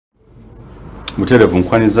muterevu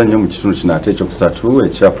nkwaniza nnyo mu kitundu kino ate ekyokusatu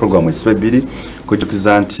ekya programu esiba ebbiri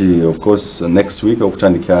kujjukiza nti of course next week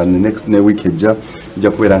okutandikira ne week ejja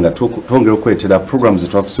ijja kubeera nga twongera okuleetera programu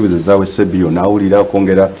zetwakusuubiza ezaawo esiba ebbiri onaawulira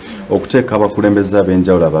okwongera okuteeka abakulembeze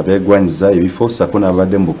ab'enjawulo ababeegwanyiza ebifo sako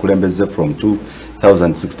n'abadde mu bukulembeze from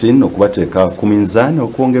 2016 okubateeka ku minzaani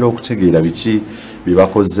okwongera okutegeera biki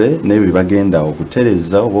bibakoze n'ebyo bibagenda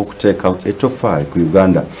okutereeza oba okuteeka etoffaali ku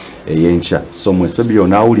Uganda ey'enkya. So mu esiba ebbiri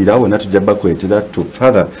onaawulira wonna tujja bakuleetera to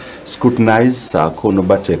further scrutinize saako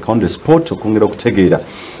n'obateeka on the spot okwongera okutegeera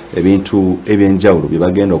ebintu ebyenjawulo bye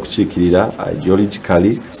bagenda okukiikirira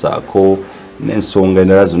ideologically saako n'ensonga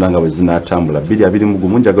endala zonna nga bwe zinaatambula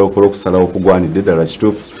 2021 njagala okukola okusalawo okugwanidde ddala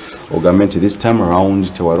kituufu ogambe nti this time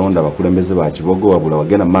around tewalonda abakulembeze ba kibogo wabula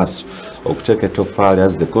wagenda maaso okuteeka etoffaali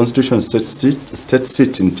as the constitution states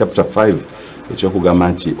it in chapter 5 ekyokugamba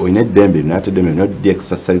nti olina eddembe nateddembe nodi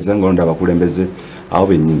exercise ng'olonda abakulembeze abo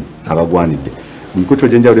bennyini abagwanidde. Mikutu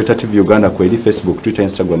jenjawulo Delta TV Uganda kweri Facebook, Twitter,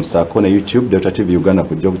 Instagram saako ne YouTube Delta TV Uganda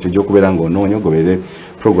kujja okubeera ng'onoonya ogoberere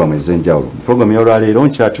programu ez'enjawulo. Programu y'olwaleero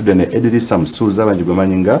nkyatudde ne Eddy Samusuuza abangi gwe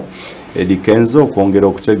manyi nga Eddy Kenzo okwongera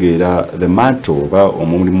okutegeera the mantle oba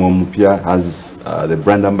omulimu omupya as the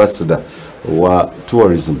brand ambassador wa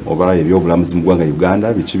tourism oba ebyobulamuzi mu ggwanga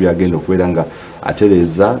Uganda biki byagenda okubeera nga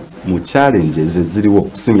atereeza mu challenges eziriwo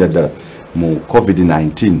okusinga ddala mu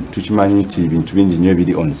COVID-19. Tukimanyi nti bintu bingi nnyo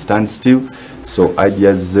ebiri on standstill, so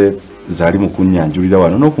ideas zaali mu kunnyanjulira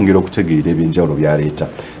wano n'okwongera okutegeera ebyenjawulo byaleeta.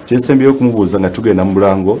 Kyensembyeyo okumubuuza nga tugenda mu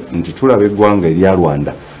bulango nti tulaba eggwanga erya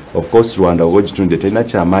Rwanda. Of course Rwanda oba ogitundde terina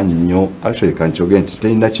kyamaanyi nnyo, actually kankyoge nti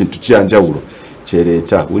terina kintu kyanjawulo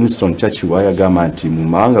kyeleeta. Winston Churchill yagamba nti mu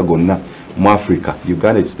mawanga gonna mu Africa,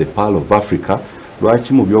 Uganda is the pearl of Africa.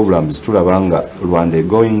 Lwaki mu byobulamuzi tulaba nga Rwanda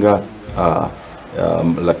going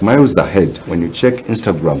like miles ahead. When you check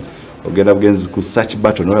Instagram ogenda bugenzi ku search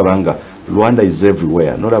button olaba nga Rwanda is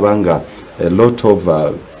everywhere, nolaba nga a lot of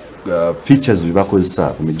features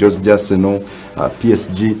bibakozesa just no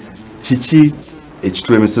PSG kiki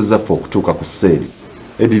ekitulemeseza ffe okutuuka ku sseeri.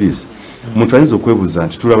 Edilis omuntu ayinza okwebuuza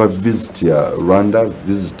nti tulaba visit ya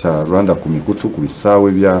Rwanda ku mikutu ku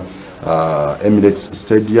bisaawe bya Emirates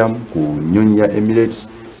Stadium ku nnyonyi ya Emirates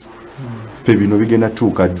fe bino bigenda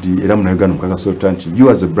tuuka ddi era munayugana mukakasota nti you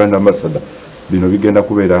as a brand ambassador bino bigenda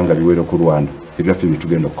kubeera nga biwere ku Rwanda ebyaffe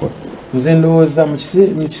bitugenda okukola. Nze ndowooza mu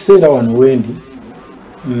kiseera wano wendi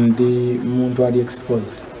ndi muntu ali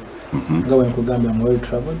exposed nga bwe nkugambye am well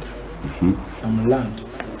traveled am land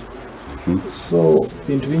so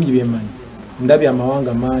bintu bingi byemanyi ndabye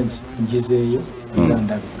amawanga mangi ngizeeyo era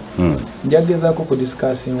ndabye njagezaako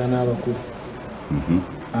kudiscussinga n'abakulu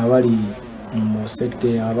abali mu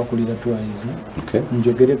sector abakulira tourism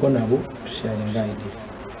njogereko nabo tusharinga idea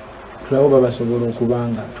tulabo babasobola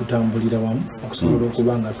okubanga tutambulira wamu okusobola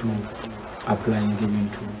okubanga tu applying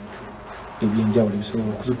ebintu ebyenjawulo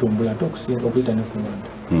bisobola okutumbula tokusinga okuyita ne ku Rwanda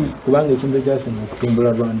kubanga ekintu ekyasinga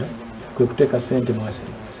okutumbula Rwanda kwe kuteeka ssente mu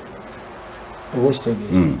aservice oba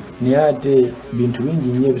okitegeeza naye ate bintu bingi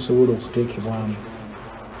nnyo ebisobola okuteekebwamu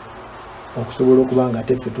okusobola okubanga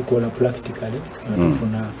ate ffe tukola practically nga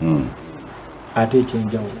tufuna ate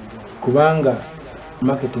ekyenjawulo kubanga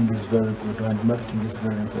marketing is very good and marketing is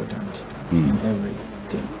very important in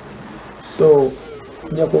everything. So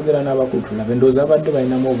nja kwogera n'abakulu tulabe ndowooza abadde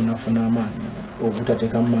balinamu obunafu n'amaanyi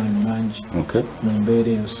obutateekamu maanyi mangi mu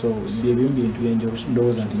mbeera eyo, so byebimu bintu byenjawulo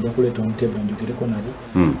ndowooza nti nja kuleeta omutego njogereko nabo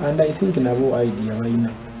and I think nabo idea balina,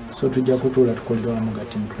 so tujja kutuula tukolera wamu nga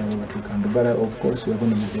timu tulabe batulikando, but of course we are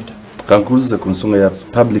going to be better. Kankuulize ku nsonga ya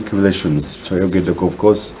public relations kyoyogeddeko, of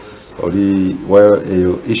course oli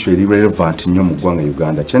issue eri relevant nnyo mu ggwanga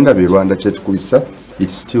Uganda. Kyendabye Rwanda kyetukubisa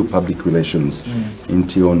it's still public relations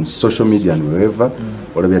nti on social media and wherever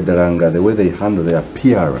olabya ddala nga the way they handle their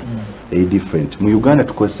PR is different. Mu Uganda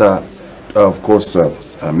tukozesa of course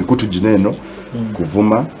mikutu gineeno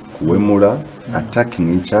kuvuma, kuwemula,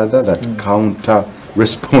 attacking each other, that counter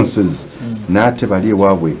responses n'ate bali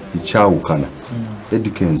ewaabwe bikyawukana. Eddy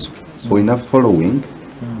Kenzo olina following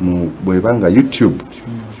mu bwebanga YouTube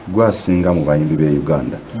gwasinga mu bayimbi be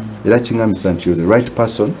Uganda era kingambisa nti you're the right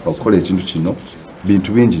person okukola ekintu kino.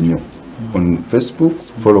 Bintu bingi nnyo on Facebook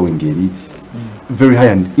following eri very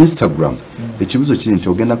high and Instagram. Ekibuzo kiri nti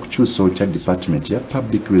ogenda kukyusa otya department ya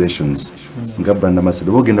public relations nga brand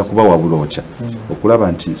ambassador ogenda kuba wabuloocha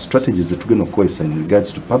okulaba nti strategies zetugenda okukozesa in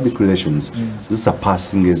regards to public relations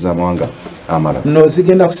zisurpassing ez'amawanga amalala. No,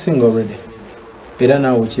 zigenda kusinga already era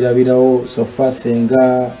naawe okirabirawo so far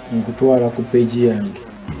senga nkutwala ku page yange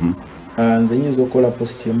nze nyinza okukola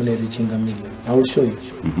post emu n'erichinga million. I will show you.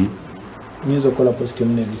 Nyinza okukola post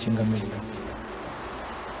emu n'erichinga million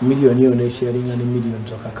miliyoni yona esharinga ne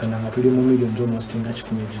millions okakana nga tuli mu millions almost nga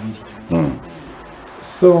 12.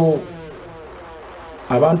 So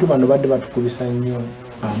abantu bano badde batukubisa nnyo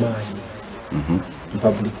amaanyi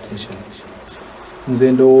public relations.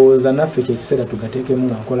 Nze ndowooza naffe kyekiseera tugateekemu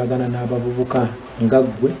nga nkolagana n'abavubuka nga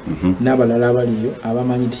ggwe n'abalala abaliyo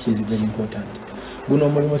abamanyi tikizi very important. Guno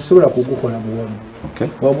omulimu sobola kugukola buwamu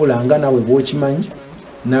wabula nga nawe bw'okimanyi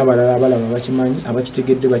n'abalala abalaba bakimanyi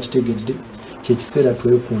abakitegedde bakitegedde kyekiseera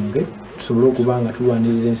twekunge tusobole okuba nga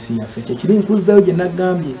tulwanirira ensi yaffe. Kyekiri nkuzzayo gye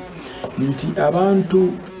nagambye nti abantu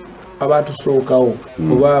abatusookawo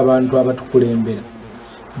oba abantu abatukulembera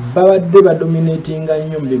babadde badominatinga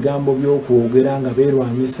nnyo mu bigambo by'okwogera nga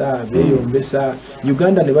beerwanyisa beeyombesa.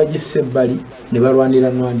 Uganda ne bagissa ebbali ne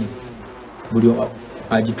balwanira buli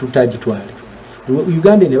agituta agitwale.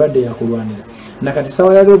 Uganda ne badde yakulwanira nakati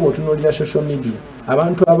sawa yalwe bw'otunuulira social media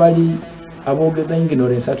abantu abali aboogeza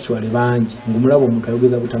ignorance actually bangi ng'omulaba omuntu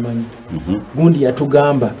ayogeza butamanyi. Gundi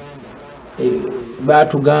yatugamba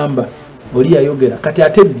baatugamba oli yayogera kati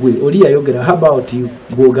ate ggwe oli yayogera how about you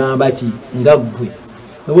gw'ogamba ki nga ggwe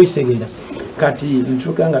wewe kitegeera kati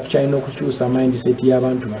ntuuka nga tukyalina okukyusa mindset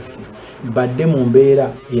y'abantu baffe badde mu mbeera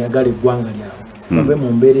eyagala eggwanga lyabwe bave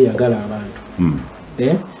mu mbeera eyagala abantu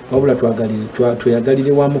wabula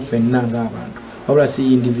tweyagalire wamu ffenna ng'abantu wabula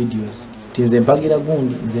si individuals ti nze mpagira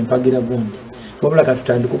gundi wabula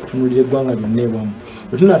katutandika okutunuulira eggwanga lyonna ewamu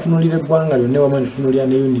bwe tunatunuulira eggwanga lyonna ewamu netutunuulira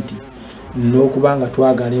ne unity n'okubanga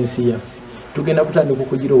twagala ensi yaffe tugenda kutandika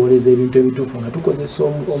okugirowooleza ebintu ebituufu nga tukozesa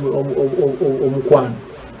omukwano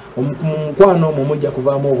omwo mujja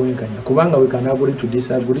kuvaamu obwenkanya kubanga we can agree to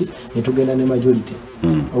disagree ne tugenda ne majority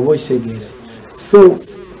oba okitegeera. So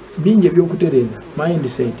bingi ebyokutereeza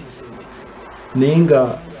mindset naye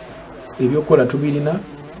nga ebyokukola tubirina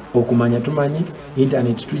okumanya tumanyi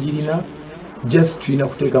internet tugirina just tulina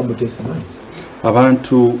kuteeka muteesa manyi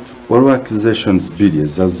abantu waliwo accusations bbiri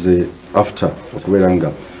ezazze after okubeera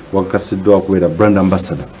nga wakasiddwa okubeera brand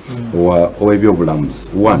ambassador ow'ebyobulamuzi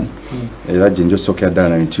one era gye njosookera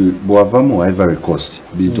ddala nti bw'wava mu Ivory Coast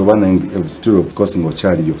bitoba still of course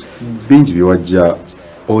ng'okyaliyo bingi bye wajja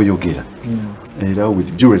oyogera era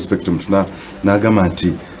with due respect omuntu n'agamba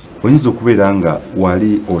nti oyinza okubeera nga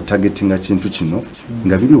wali otargetinga kintu kino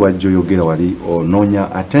nga biri wajja oyogera wali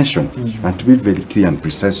onoonya attention and to be very clear and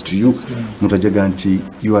precise to you muntu ajaga nti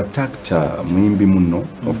you attacked muyimbi muno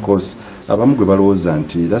of course abamu gwe balowooza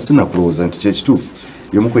nti era sinakulowooza nti kyekituufu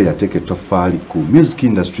y'omu yateeka ettoffaali ku music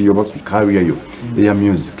industry oba ku career yo eya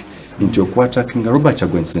music nti okwattakinga Robert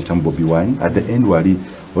Kyagulanyi Ssentamu Bobi Wine at the end wali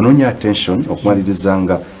onoonya attention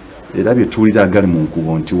okumalirizanga era bye tuwulira agali mu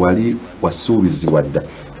nkubo nti wali wasuubizibwa dda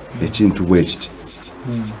ekintu bwe kiti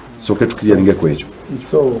soke tukiryalinge ku ekyo.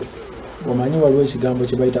 So omanyi waliwo ekigambo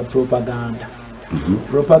kye bayita propaganda.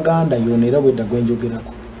 Propaganda yona era bwedda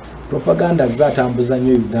gwenjogerako propaganda zatambuza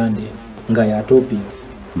nnyo Uganda nga ya toppings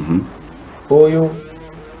oyo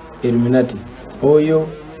Illuminati oyo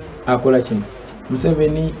akola kino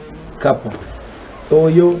Museveni kapo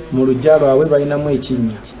oyo mu lujja lwawe balinamu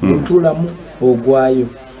ekinnya otulamu ogwayo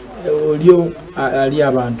olio ali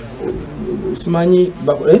abantu simanyi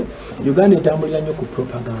Uganda etambulira nnyo ku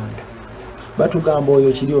propaganda batugamba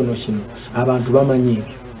oyo kiri ono kino abantu bamanyi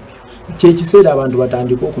ebyo kyekiseera abantu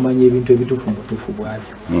batandika okumanya ebintu ebituufu mu butuufu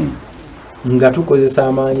bwabyo nga tukozesa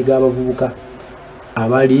amaanyi g'abavubuka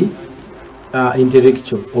abali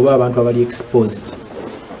intellectual oba abantu abali exposed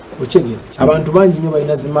okitegeera abantu bangi nnyo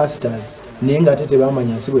balina zi masters naye nga ate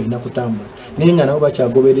tebamanya nsi bwelina kutambula naye nga nabo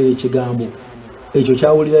bakyagoberera ekigambo ekyo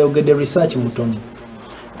kyawulira yogedde research mutono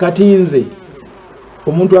kati nze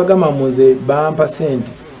omuntu agamba muze bampa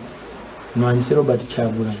sente nwanyise Robert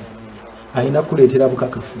Kyagulanyi ayina kuleetera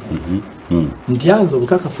bukakafu nti anze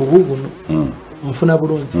obukakafu bubuno nfuna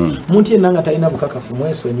bulungi muntu yenna nga talina bukakafu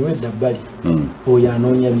mwesonyiwe edda bbali oyo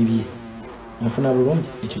anoonya bibye nfuna bulungi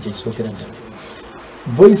ekyo kyekisookera ddala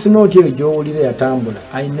voice note eyo gy'owulira yatambula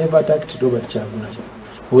I never attacked Robert Kyagulanyi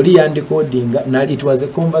oli yandicodinga it was a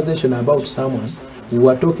conversation about someone we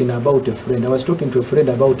were talking about a friend I was talking to a friend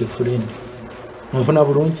about a friend nfuna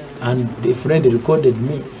bulungi and the friend recorded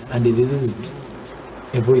me and it released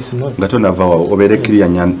a voice note nga tonava obeere clear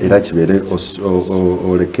nyan era kibeere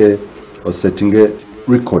oleke osettinge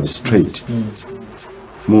record straight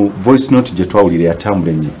mu voice note gye twawulira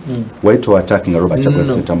yatambula ennyo wali toattacking Robert Kyagulanyi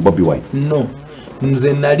Ssentamu Bobi Wine no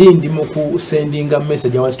nze nali ndi mu kusendinga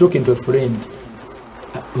message I was talking to a friend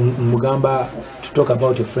mugamba to talk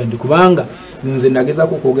about a friend kubanga nze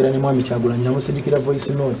nagezako okwogera ne mwami Kyagulanyi namusindikira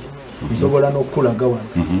voice note nsobola n'okulaga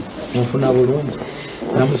wano nfuna bulungi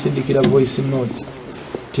namusindikira voice note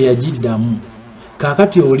teyagiddamu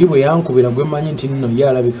kakati oli bwe yankubira gwe manyi nti nno ye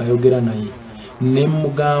alabika ayogera naye ne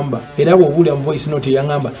mugamba era bw'obulya mu voice note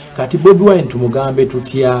yangamba kati Bobi Wine tumugambe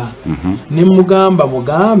tutya ne mugamba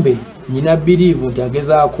mugambe nyina believe nti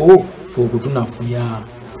agezaako fe okutunafuya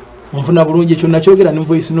nfuna bulungi ekyo nakyogera ne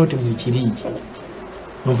voice note mwekiri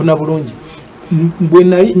nfuna bulungi bwe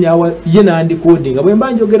nali ye nandicodinga bwe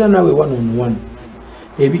mba njogera nawe one on one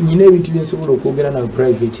nyina ebintu byensobola okwogera nawe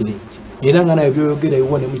privately era nga nawe byoyogera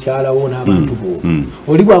iwone mukyalawo n'abantu bo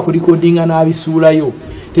oli bwakulikodinga n'abisuulayo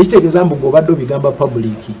tekitegeeza mbu g'obadde obigamba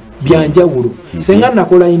public byanjawulo senga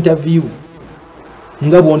nakola interview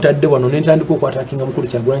nga bwontadde wano nentandika okwatakinga mukulu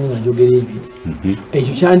Kyagulanyi nga njogera ebyo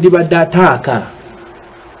ekyo kyandibadde ataaka.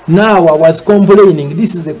 Now I was complaining,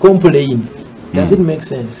 this is a complaint. Does it make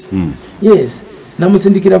sense? Yes.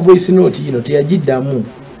 Namusindikira voice note yino teyagiddamu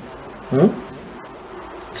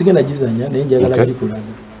sigenda gizanya naye njagala gikulaga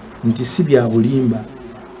nti si bya bulimba.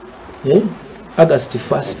 August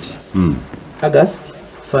 1st August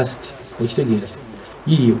 1st okitegeera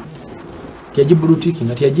yiyo teyagibulutika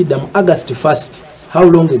nga teyagiddamu August 1st. How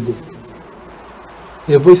long ago?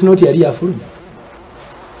 A voice note yali yafuluma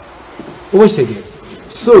okitegeera.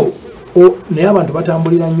 So naye abantu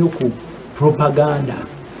batambulira nnyo ku propaganda.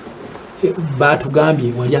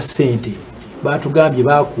 Batugambye walya ssente, batugambye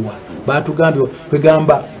bakuwa, batugambye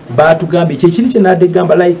kwegamba, batugambye kyekiri kye nadde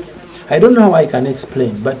gamba. Like I don't know how I can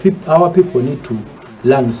explain, but our people need to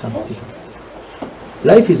learn something.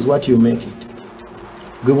 Life is what you make it.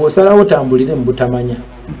 Gwe bw'osalawo otambulire mu butamanya,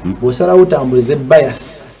 bw'osalawo otambulize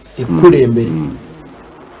bias ekkulembere,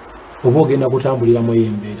 oba ogenda kutambuliramu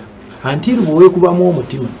ey'embeera until bweweekubamu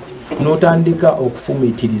omutima n'otandika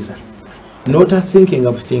okufumiitiriza. Not a thinking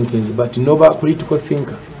of thinkings, but nova political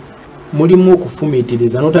thinker. Mulimu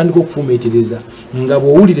okufumiitiriza, n'otandika okufumiitiriza nga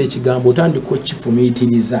bw'owulira ekigambo otandika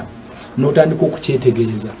okukifumiitiriza, n'otandika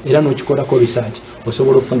okukyetegereza era n'okikolako research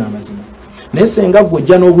osobola okufuna amazima. Naye senga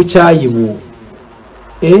vwojja n'obukyayi bwo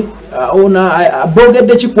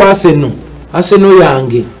boogedde kikwase nno aseno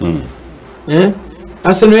yange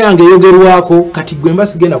aseno yange yogerwako kati gwe mba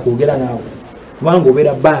sigenda kwogera naawe kubanga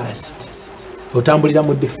obeera biased. Otambulira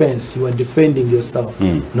mu defense, you are defending yourself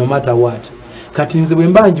no matter what. Kati nze bwe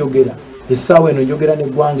mba njogera essaawa eno njogera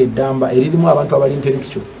n'eggwanga eddamba eririmu abantu abali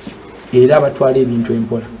intellectual era abatwala ebintu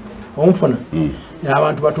empola onfuna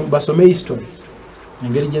abantu basome history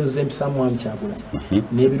engeri gye nzize empisaamu Mwami Kyagulanyi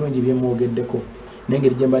n'ebirungi bye mwogeddeko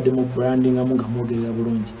n'engeri gye mbadde mu brandingamu nga mwogerera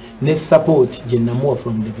bulungi ne support gye namuwa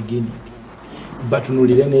from the beginning.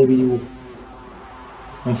 Batunulire n'ebiriwo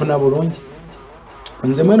onfuna bulungi.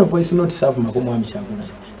 Nze mweno voice note safu mako Mwami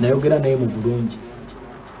Kyagulanyi nayogera naye mu bulungi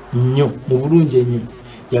nnyo, mu bulungi ennyo,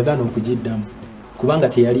 yagaana okugiddamu kubanga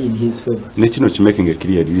teyali in his favor. Ne kino kimaking a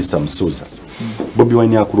clear Lisa Msuza Bobi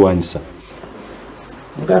Wine akulwanyisa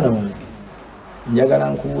mugana wange njagala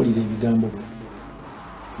nkubuulira ebigambo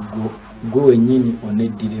gwe wennyini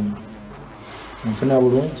oneddiremu nfuna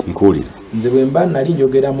bulungi nkuwulire. Nze bwe mba nali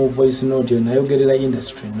njogera mu voice note nayogerera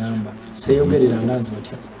industry number seeyogerera nga nze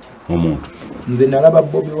otya omuntu. Nze nalaba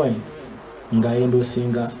Bobi Wine nga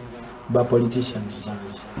endosinga ba politicians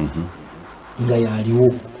bangi nga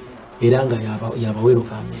yaliwo era nga yabawero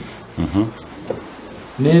kamera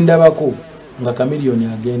nendabako nga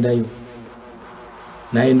Chameleone agendayo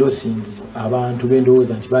nayendosinga abantu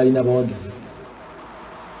bendowooza nti balina bawagizi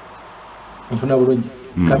nfuna bulungi.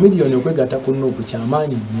 Chameleone okwegatta ku Nuupu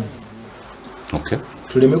kyamaanyi nnyo.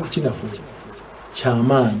 Tuleme kukinafuja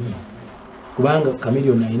kyamaanyi kubanga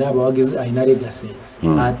Chameleone alina abawagizi, alina legacy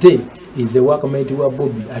ate is a workmate wa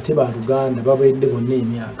Bobi ate baluganda babaedde bonna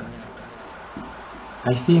emyaka.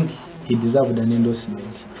 I think he deserved an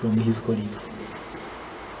endorsement from his colleague.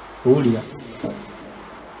 Owulira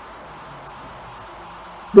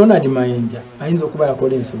Donald Mayanja ayinza okuba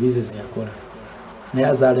yakola ensobi ze yakola naye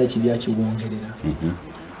azaala ekibi akiwongerera.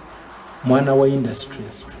 Mwana wa industry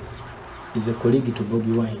is a colleague to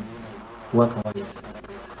Bobi Wine work-wise.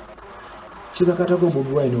 Kikakatako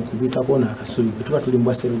Bobi Wine okubikako n'akasubi bwe tuba tuli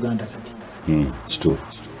mbwase Luganda kati kituufu.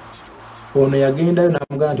 Ono yagendayo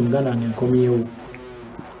n'amugamba nti muganda wange nkomyewo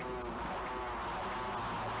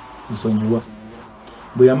nsonyiwa.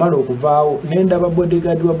 Bwe yamala okuvaawo nendaba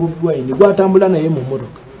bodyguard wa Bobi Wine gwatambula naye mu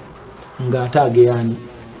mmotoka ng'ate ageyaani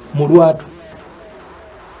mu lwatu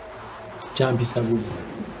kyampisa bubi.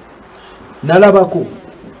 Nalabako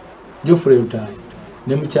Geoffrey Lutaaya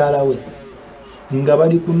ne mukyala we nga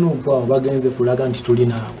bali ku Nuupu awo bagenze kulaga nti tuli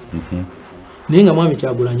naawe naye nga Mwami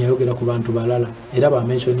Kyagulanyi ayogera ku bantu balala era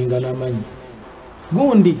bamentioninga n'amanyi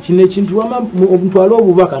gundi kino ekintu omutwala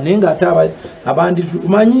obubaka naye ng'ate abandi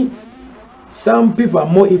tumanyi. Some people are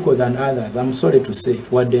more equal than others. I'm sorry to say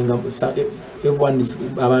everyone is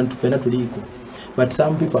abantu fena tuli equal, but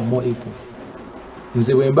some people are more equal.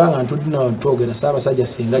 nze bwemba nga ntudde nawo twogera Ssaabasajja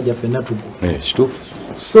singa jja ffenna tugwa kituufu.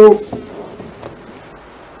 so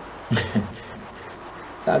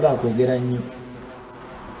saagala kwogera nnyo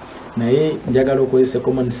naye njagala okozesa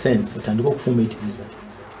common sense otandika okufumiitiriza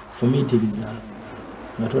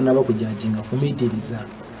nga tonnaba kujajinga fumiitiriza.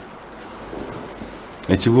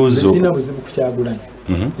 Ekibuuzo sina buzibu ku Kyagulanyi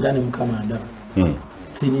era ne Mukama ndaba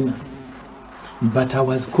sirina, but I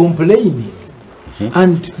was complaining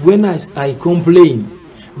and when I complain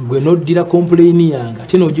gwe noddira complain yange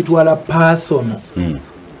ate n'ogitwala personal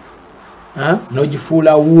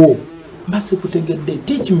n'ogifuula wo mbasi kutegedde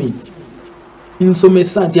teach me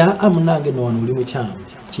nsomesa nti munange no wano oli mukyamu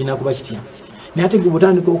kiina kuba kitya naye ate gwe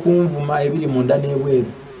butandika okunvuma ebiri munda n'ebweru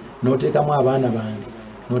n'oteekamu abaana bange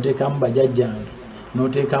n'oteekamu bajjajjange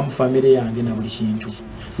n'oteekamu famire yange na buli kintu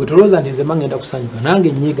bwe tolowooza nti nze ngenda kusanyuka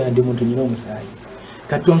nange nyiiga ndi muntu nyina omusaayi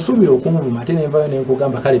kati onsuubira okunvuma ate nenvayo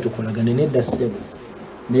nenkugamba kale tukolagane nedda ssebo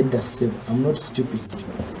I'm not stupid.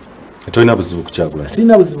 Tolina buzibu ku Kyagulanyi?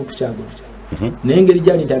 Sina buzibu ku Kyagulanyi. Naye engeri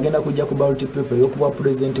gyali nti agenda kujja ku ballot paper y'okuba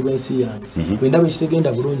pulezidenti bw'ensi yange bwe ndaba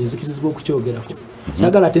ekitegenda bulungi nzikirizibwa okukyogerako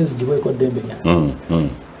saagala ate nzigibweko ddembe lyange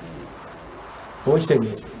oba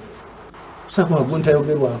kitegeeza osaako nga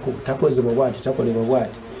guntayogerwako takozebwa bwati takolebwa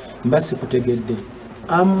bwati mba sikutegedde.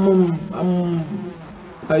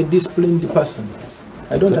 I disciplined person.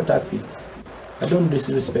 I don't attack people. I don't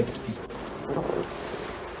disrespect people.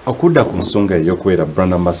 Okudda ku nsonga ey'okubeera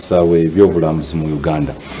brand ambassador w'ebyobulamuzi mu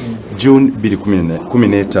Uganda June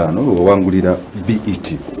 2015 wawangulira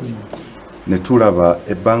BET ne tulaba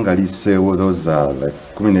ebbanga liseewo loza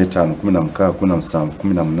 15 16 17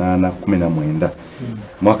 18 19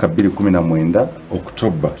 mwaka 2019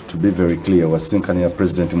 October to be very clear wasinkana ya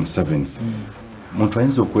President Museveni. Muntu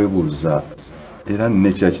ayinza okwebuuza era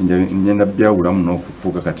nekyakingenda byawulamu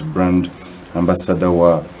n'okufuuka kati brand ambassador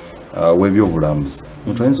wa w'ebyobulamuzi.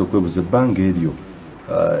 Muntu ayinza okwebuuza ebbanga eryo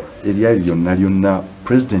eryali lyonna lyonna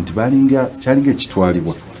President kyalinga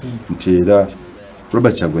ekitwalibwa nti era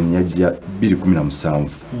Robert Kyagulanyi yajja 2017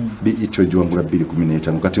 BET egiwangula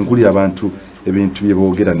 2015 kati nkulira abantu ebintu bye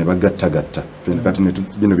boogera ne bagattagatta kati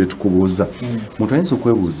bino bye tukubuuza. Muntu ayinza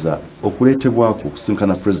okwebuuza okuleetebwako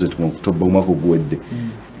okusinkana President mu October omwaka oguwedde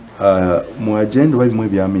mu agenda walimu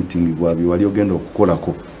ebya meeting bwabi wali ogenda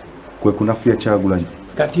okukolako kwe kunafuya Kyagulanyi.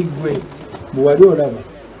 Kati gwe bwe wali olaba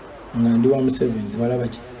nga ndi wa Museveni walaba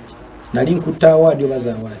ki nali nkutta awadi oba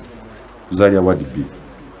za awadi zaali awadi B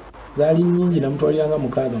zaali nyingi namutwaliranga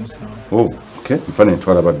 6 oh okay mfana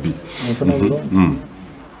ntwala ba B mfana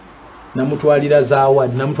namutwalira za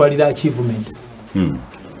awadi namutwalira achievements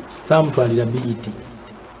samutwalira BET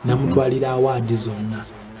namutwalira awadi zonna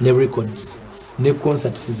ne records ne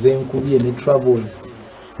concerts zenkubye ne travels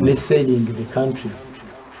ne sailing the country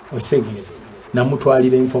osegere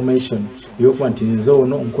namutwalira information yokuba nti nze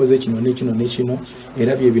ono nkoze kino nekino nekino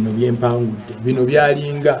era bye bino byempangudde bino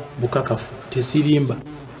byalinga bukakafu tisirimba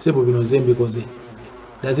sebo bino nze mbikoze.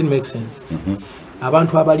 Does it make sense?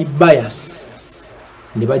 Abantu abali bias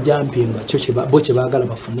ne bajampinga kye baagala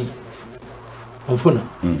bafune onfuna.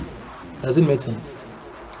 Does it make sense?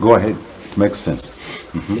 Go ahead. It makes sense.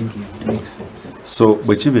 Thank you. It makes sense. So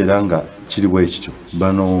bwe kibeera nga kiriwo ekityo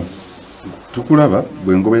bano tukulaba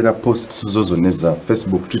bwe ngoberera posts zozo neza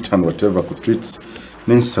Facebook, Twitter and whatever ku tweets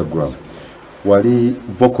ne Instagram wali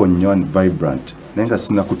vocal nnyo and vibrant nenga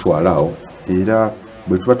sina kutwalaawo era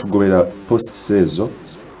bwe tuba tugobera posts ezo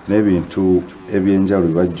n'ebintu ebyenjawulo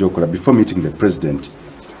bibajja okola before meeting the president.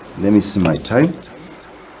 Let me see my time.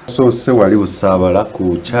 So se wali busaabala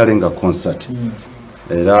ku Kyalenga concert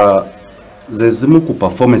era ze zimu ku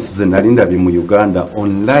performances ze nalinda bi mu Uganda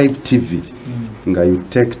on live TV nga you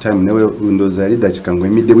take time newe Windows ali dakika ngo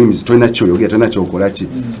emidde bwimizi toina kyo yogera toina kyo okolaki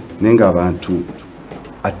nenga abantu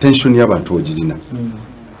attention y'abantu ogirina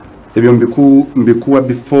ebyo mbikuwa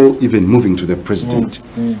before even moving to the president.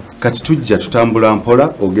 Kati tujja tutambula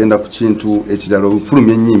mpola ogenda ku kintu ekirala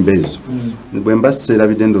ofulumya ennyimba ezo bwe mbaseera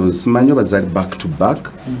bidendo simanyo bazali back to back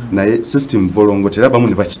naye system Volongoto era bamu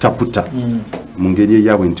ne bakitaputa mu ngeri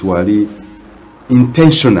eyabwe nti wali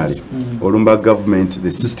intentionally olumba government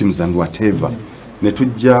the systems and whatever ne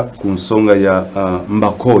tujja ku nsonga ya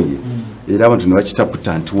Mbakoye era abantu ne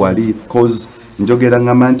bakitaputa nti wali cause njogera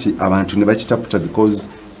ngamba nti abantu ne bakitaputa because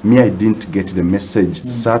me I didn't get the message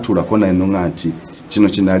saatulako nayenonga nti kino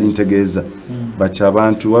kinali ntegeeza but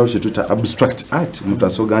abantu wali kyetuta abstract art omuntu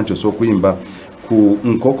asoga nti osokuyimba ku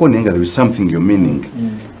nkoko nenga there is something you're meaning.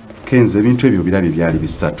 Kenzo ebintu ebyo birabye byali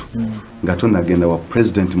bisatu nga tonagenda wa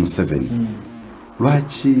President Museveni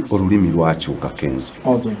lwaki olulimi lwakyuka Kenzo?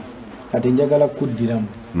 Okay. Kati njagala kuddiramu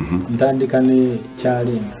ntandika ne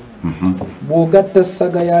Kyalenga bw'ogatta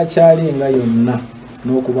saga ya Kyalenga yonna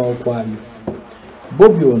n'okubawo kwabyo.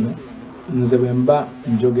 Bobi ono nze bwe mba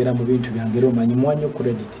njogera mu bintu byange era omanyi mwanyo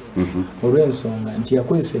credit olw'ensonga nti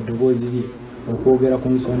yakozesa eddoboozi lye okwogera ku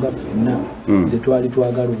nsonga ffenna ze twali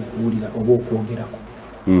twagala okuwulira oba okwogerako.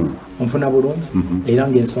 Onfuna bulungi era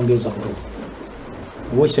ng'ensonga ezo bulungi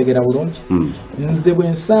oba okitegera bulungi. Nze bwe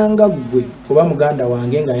nsanga ggwe oba muganda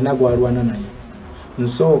wange ng'alina gwalwana naye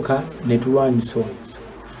nsooka ne tulwanyisa oyo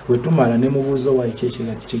bwe tumala ne mubuuza owa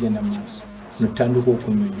ekyekigati kigenda mu maaso ne tutandika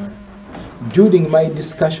okunnyonnyola. During my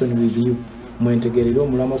discussion with you mwentegerere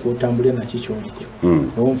omulama kw'otambulira na kikyoliko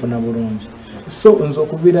oba nfuna bulungi. So nze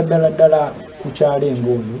okuviira ddala ku kyalenga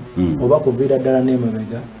oyo oba kuviira ddala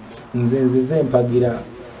n'emabega nze nzize empagira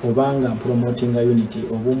obanga promoting unity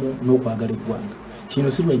obumu n'okwagala eggwanga.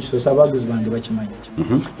 Kino si lwe nkisoosa abagizi bange bakimanyi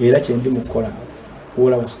era kyendi mu kukola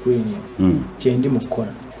olaba screen kyendi mu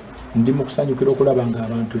kukola ndi mu kusanyukira okulaba nga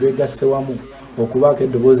abantu beegasse wamu okubaako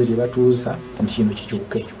eddoboozi lye batuusa nti kino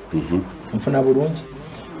kikyuke. Nfuna bulungi.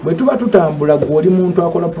 Bwe tuba tutambula gw'oli muntu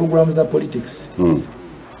akola programu za politics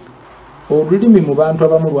olulimi mu bantu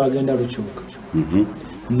abamu lwagenda lukyuka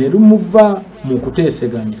ne lumuva mu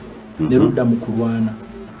kuteeseganya ne ludda mu kulwana.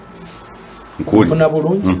 Nfuna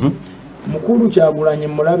bulungi. Mukulu Kyagulanyi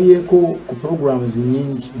mulabyeko ku programs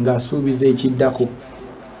nyingi ng'asuubiza ekiddako.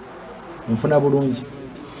 Nfuna bulungi.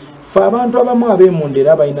 Fe abantu abamu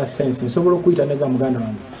abeemondera abalina sense nsobola okuyita nega muganda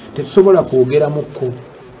wange tetusobola kwogeramukko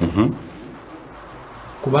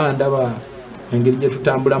kuba ndaba engeri gye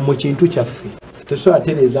tutambula mu kintu kyaffe tetusobola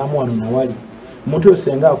tereezaamu wano nawali. Omuntu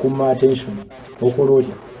osenga akuuma attention okola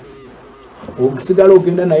otya okusigala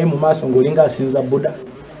ogenda naye mu maaso ng'olinga asinza Buddha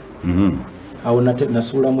awo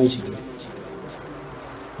nasuulamu ekigere.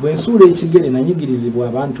 Bwe nsuula ekigere nanyigirizibwa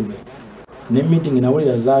abantu be ne meeting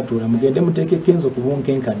nawulira zaatuula mugende muteeke Kenzo ku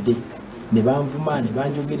bunkenkadde ne banvuma ne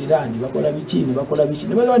banjogerera ne bakola biki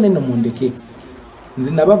ne bagaba neno mundeke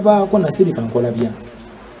nze nabavaako nasirika nkola byange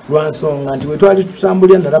lwansonga nti we twali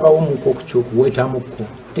tutambulira nalabawo muko okuky'okuweetamukko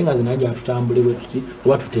ate nga zinajja tutambule bwe tuti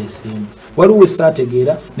oba tuteeseemu waliwo we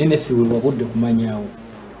saategeera nene siweebwa budde kumanyaawo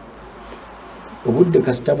obudde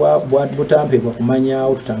kasita butampebwa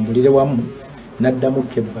kumanyaawo tutambulire wamu naddamu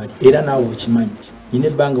kebbali era naawe okimanyi nyina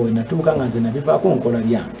ebbanga we natuuka nga nze nabivaako nkola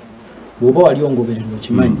byange bw'oba wali ongoberera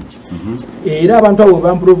okimanyi era abantu abo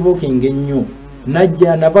bamprovoking ennyo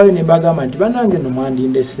najja navaayo ne mbagamba nti bannange nno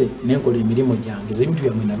mwandindese nenkola emirimu gyange ebintu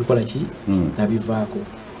byammwe nabikola ki nabivaako.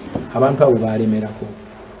 Abantu abo baalemerako.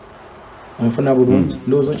 Onfuna bulungi.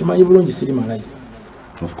 Ndowooza okimanyi bulungi siri malayika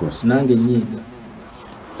nange nyiiga.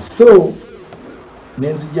 So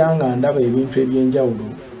nenzija nga ndaba ebintu ebyenjawulo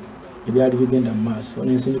ebyali bigenda mu maaso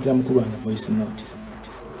nensindikira mukulu wange voice note.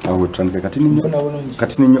 Awo tutandika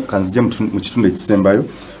kati ninyo kanzije mu kitundu ekisembayo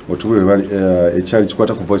otuwe bali ekyali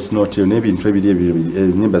kikwata ku voice note yo n'ebintu ebiri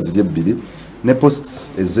ennyimba ziri ebbiri ne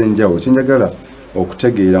posts ez'enjawulo. Kyenjagala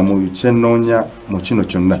okutegeera mu kyenoonya mu kino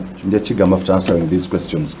kyonna nja kigamba after answering these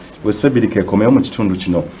questions. West February kekomeyo mu kitundu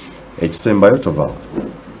kino ekisembayo tovaawo.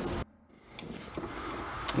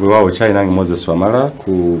 Wewawo chai nange Moses Wamala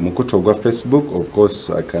ku mukuto gwa Facebook. Of course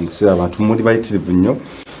I can see abantu muri bayitirivu nnyo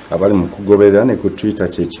abali mu kugoberera ne ku Twitter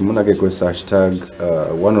kyekimu nage kwesa hashtag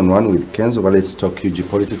 #1on1 with Kenzo but let's talk UG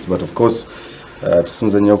politics. But of course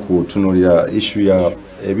tusinze nnyo kutunulira issue ya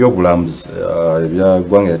ebyobulamuzi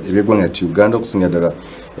ebyegwanga ya Uganda okusinga ddala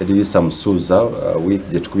Eddy Samusuza week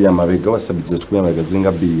gye tukubya amabega wasabiriza tukubya amabega zinga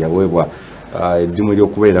 2 yaweebwa eddimu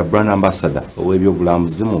ly'okubeera brand ambassador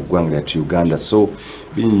ow'ebyobulamuzi mu ggwanga lya Uganda. So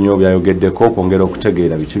binnyo byayogeddeko okwongera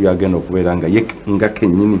okutegeera biki byagenda okubeera nga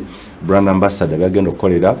kennyini brand ambassador byagenda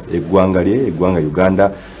okukolera eggwanga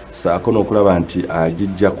Uganda saako n'okulaba nti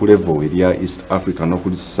agijja ku level erya East Africa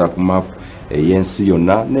n'okulisisa ku map ey'ensi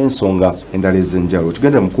yonna n'ensonga endala ez'enjawulo.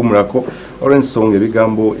 Tugenda mukumulako olw'ensonga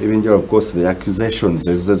ebigambo ebyenjawulo. Of course the accusations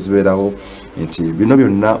ezibeerawo nti bino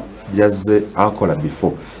byonna byazze akola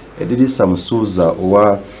before. Eddy Samusuza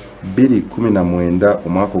owa 2019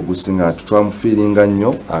 omwaka ogusinga twamufiiringa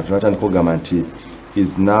nnyo tunatandika okugamba nti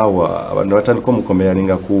is now abantu batandika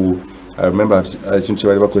omukomeyalinga ku I remember ekintu kye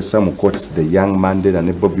bali bakozesa mu quotes the young Mandela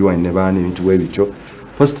ne Bobi Wine ne baani ebintu bwebityo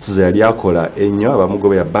posts ze yali akola ennyo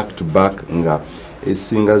abamugobera back to back nga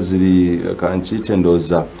esinga ziri kankiyite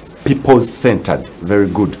ndooza people's centered very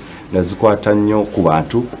good nga zikwata nnyo ku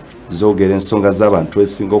bantu zogera ensonga z'abantu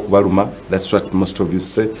esinga okubaluma. That's what most of you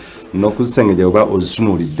say. N'okuzisengejja oba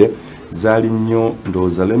ozitunulidde zaali nnyo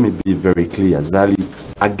ndowooza let me be very clear zaali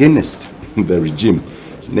against the regime.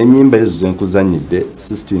 N'ennyimba ezo zenkuzanyidde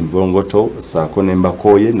system Volongoto saako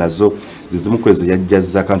n'embakooye nazo zizimu kwezi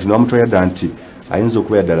yajjazza akantu n'amutoyadda nti ayinza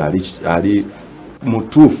okubeera ddala ali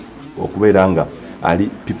mutuufu okubeera nga ali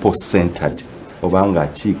people centered oba nga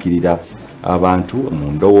akiikirira abantu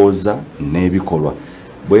mu ndowooza n'ebikolwa.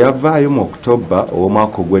 Bwe yavaayo mu October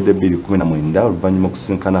ow'omwaka ogwedde 2019 oluvannyuma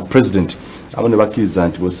okusinkana president, abo ne bakkiriza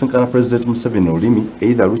nti bw'osinkana president Museveni olulimi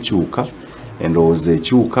either lukyuka, endowooza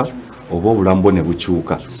ekyuka, oba obulamu bwo ne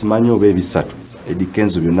bukyuka. Simanyi oba ebisatu Eddy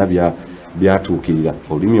Kenzo byonna byatuukirira,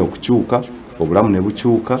 olulimi okukyuka, obulamu ne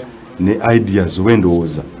bukyuka, ne ideas oba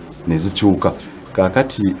endowooza ne zikyuka.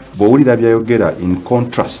 Kaakati bw'owulira byayogera in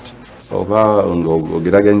contrast oba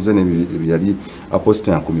ng'ogeraganyiza byali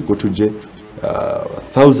aposting ku mikutu gye,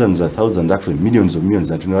 thousands actually millions of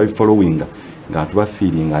millions and ne following nga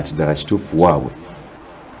tubafiiringa nti ddala kituufu waabwe.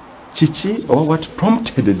 Kiki oba what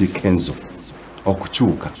prompted Eddy Kenzo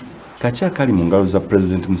okukyuka? Kaki akali mu ngalo za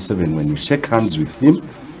President Museveni when you shake hands with him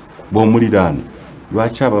bw'omuliraano?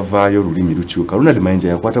 Lwaki abavaayo olulimi lukyuka? Ronald Mayinja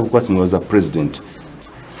yakwata bukwasi mu ngalo za President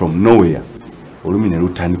from nowhere, olulimi ne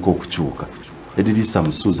lutandika okukyuka. Eddy Lisa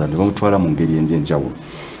Musuuza ne bamutwala mu ngeri enjawulo.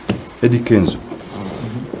 Eddy Kenzo,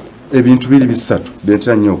 ebintu biri bisatu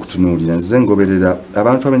byentera nnyo okutunuulira. Nze ngoberera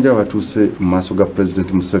abantu abenjawulo batuuse mu maaso ga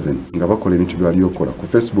President Museveni nga bakola ebintu byali okola. Ku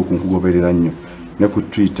Facebook nkugoberera nnyo ne ku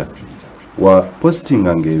Twitter wa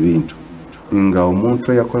postinga ng'ebintu nga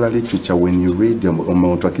omuntu eyakola literature when you read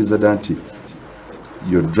omuntu akizada nti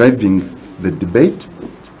you're driving the debate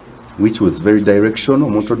which was very directional.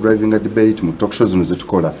 Omuntu driving a debate mu talk shows zino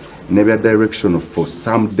zetukola nebya directional for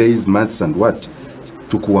some days, months and what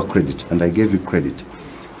tukuwa credit and I gave you credit.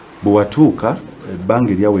 Bwatuuka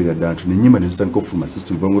ebbanga eryawera ddala nti nenyimba ne zitandika okufuluma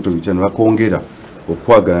system Volongoto bikyano bakwongera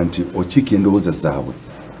okwagala nti okiika endowooza zaabwe.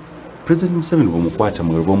 President Museveni bw'omukwata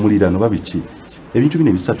mwe bw'omuliraano babiki ebintu bino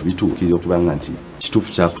ebisatu bituukirira okubanga nti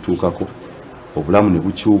kituufu kyakutuukako, obulamu ne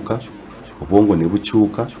bukyuka, obwongo ne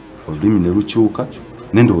bukyuka, olulimi ne lukyuka,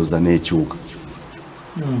 n'endowooza n'ekyuka.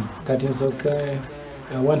 Kati nsooka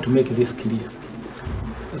I want to make this clear.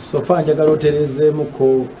 So far njagala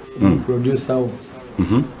oterezeemuko producer wo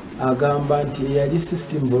agamba nti yali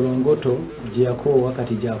system Volongoto gye yakoowa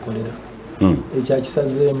kati gy'akolera.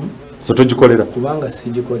 Ekyakisazeemu so togikolera kubanga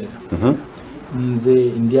sigikolera. Nze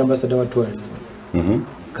ndi ambassador wa tourism.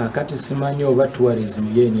 Kakati simanyi oba tourism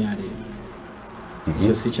yeni ali.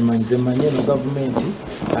 Ekyo sikimanyi. Nze mmanyi eno gavumenti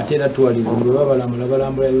ate era tourism bwe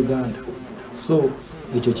balambula Uganda. So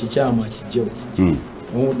ekyo kikyamu akijjawo.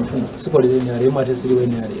 Sikolera eni alimu ate siriwe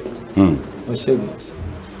eni alimu. Okisebe.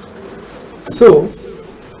 So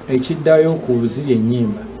ekiddayo ku ziri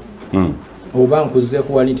ennyimba oba nkuze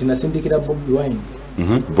ku wali nti nasindikira Bobi Wine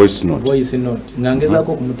voice note nga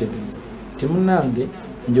ngezaako okumutegeeza ti munnange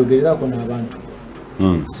njogererako n'abantu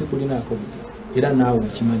sikulinaako buzibu era naawe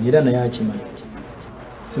okimanyi era naye akimanyi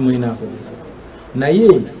simulinaako buzibu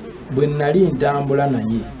naye bwe nali ntambula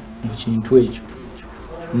naye mu kintu ekyo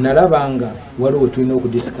nalabanga waliwo tulina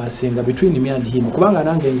okudisikasinga between me and him kubanga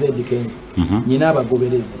nange nze Eddy Kenzo nyina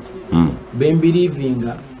abagoberezi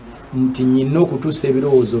bembirivinga nti nyina okutuusa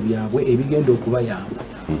ebirowoozo byabwe ebigenda okubayamba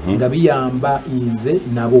nga biyamba nze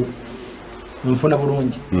nabo nfuna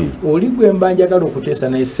bulungi. Oli gwe mba njagala okuteesa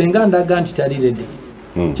naye senga ndaga nti tali ready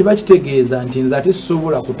kiba kitegeeza nti nze ate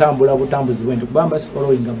sisobola kutambula butambuzi bwenti kubanga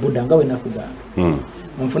sifollowinga Buddha nga we nakugamba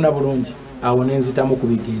nfuna bulungi. Awo nenzitamu ku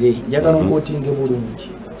bigere njagala okootinge bulungi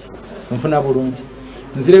nfuna bulungi.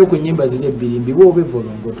 Nzireyo ku nnyimba ziri ebbiri mbiwoobe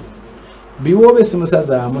Volongoto biwoobe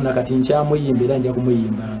simusazaamu nakati nkyamuyimba era nja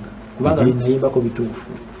kumuyimbanga kubanga binayimbako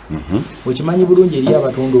bituufu. Okimanyi bulungi eri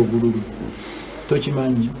abatunda obululu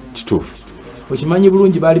tokimanyi kituufu. Okimanyi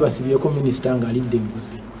bulungi baali basibyeko minisita ng'alidde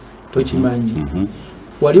embuzi tokimanyi.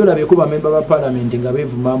 Wali olabyeko bamemba ba palamenti nga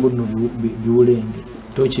beevuma mbu nno biwulenge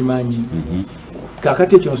tokimanyi.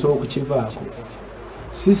 Kakati ekyo nsobola okukivaako.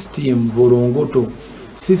 System Volongoto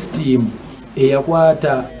system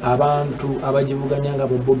eyakwata abantu abagivuganya nga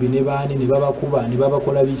Bobi ne baani ne babakuba ne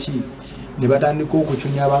babakola biki ne batandika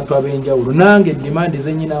okucunya abantu ab'enjawulo. Nange demand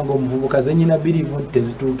zenyina ng'omuvubuka zenyina birivu nti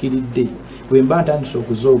tezituukiridde bwe mba ntandise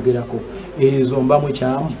okuzoogerako ezo mbamu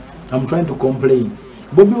kyamu. I'm trying to complain.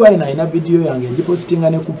 Bobi Wine alina vidiyo yange yagipostinga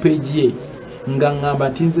ne ku page ye nga ngamba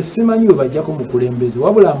nti nze simanyi we bajjako mukulembeze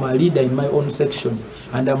wabula I'm a leader in my own section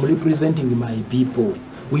and I'm representing my people.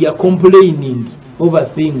 We are complaining over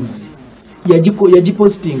things.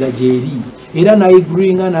 Yagipostinga gyeri era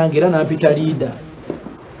naigringa nange era nampita leader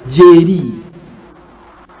gyeri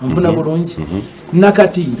nfuna bulungi.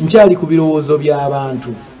 Nakati nkyali ku birowoozo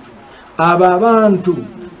by'abantu abo abantu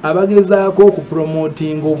abagezaako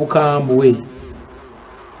okupromotinga obukambwe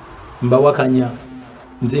mbawakanya.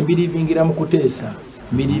 Nze mbirivingira mu kuteesa,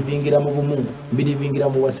 mbirivingira mu bumu, mbirivingira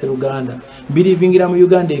mu Wasseruganda, mbirivingira mu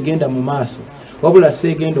Uganda egenda mu maaso wabula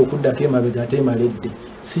seegenda okuddako emabega ate emaledde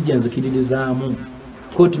sijja nzikiririzaamu.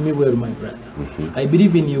 Quote me well, my brother. I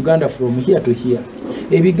believe in Uganda from here to here.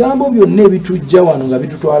 ebigambo byonna ebitujja wano nga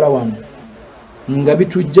bitutwala wano nga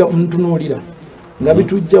bitujja ntunuulira nga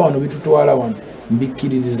bitujja wano bitutwala wano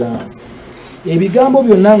mbikkiririza ebigambo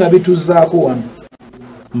byonna nga bituzzaako wano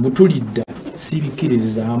mbutulidda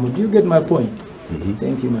sibikkiririzaamu. Do you get my point?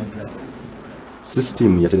 Thank you my brother.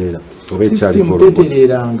 System yaterera oba system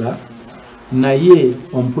tetereranga naye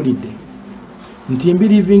ompulidde nti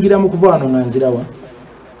mbirivingira mu kuva wano nga nzirawa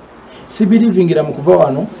sibirivingira mu kuva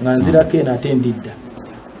wano nga nzirako eno ate ndidda.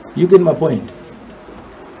 You get my point?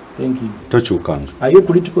 Thank you. Tochukanga. Are you a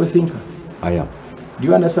critical thinker? I am. Do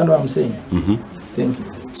you understand what I'm saying? Thank you.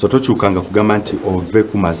 So tochukanga kugamba nti ove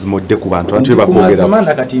ku mazima odde ku bantu ate bakwogera. Ku mazima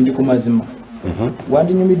nakati ndi ku mazima.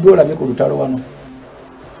 Wandinyumiddwa olabye ku lutalo wano.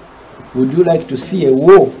 Would you like to see a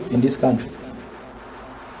war in this country?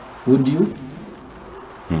 Would you?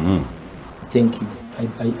 Thank you.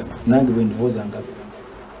 Nange bwe ndowooza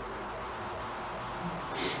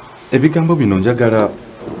ebigambo bino njagala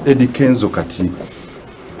Eddy Kenzo kati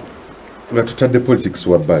nga tutadde politics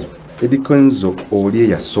wabbali. Eddy Kenzo oli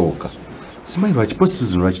eyasooka simanyi lwaki posti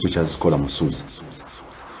zino lwaki tokyazikola musuuza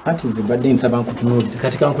ati nze mbadde nsaba nkutunuulire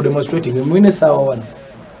kati kankudemonstrating mwine essaawa wano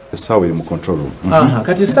essaawa eri mu control room.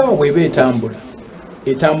 Kati essaawa bw'eba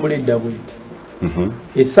etambula edda bweti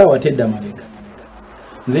essaawa tedda mabega.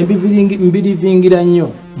 Nze mbirivingira nnyo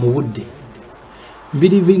mu budde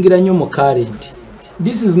mbirivingira nnyo mu current.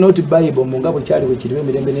 This is not Bible munga bwe kyali bwe kirimu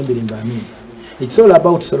emirembe n'emirimba amini. It's all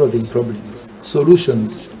about solving problems,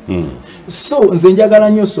 solutions. So nze njagala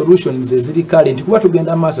nnyo solutions eziri current kuba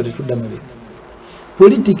tugenda maaso tetudda mabega.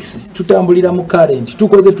 Politics tutambulira mu current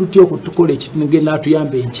tukoze tutya okutukola ekigenda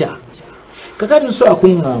atuyambe enkya. Kakati tusobola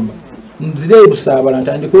kuŋŋamba nzire ebusaabala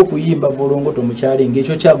ntandika okuyimba Volongoto mu kyalo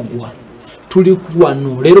ng'ekyo kyaggwa. Tuli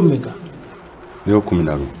wano leero meka leo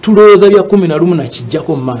 11 tulowooza bya 11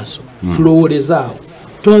 nakijjako mu maaso tulowoolezaawo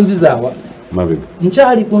tonzizaawa mabega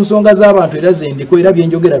nkyali ku nsonga z'abantu era zendiko era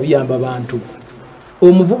byenjogera biyamba bantu.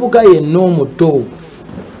 Omuvubuka yenna omuto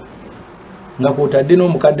nga kwotadde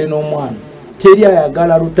n'omukadde n'omwana teri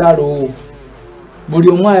ayagala lutalo. Buli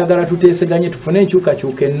omu ayagala tuteeseganye tufune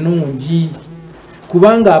enkyukakyuka ennungi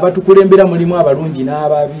kubanga abatukulembera mulimu abalungi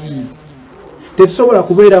n'ababi. Tetusobola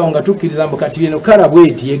kubeerawo nga tukkiriza mbu kati eno kala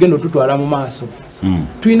bweti egenda tutwala mu maaso.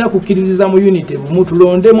 Tulina kukkiririza mu unity bumu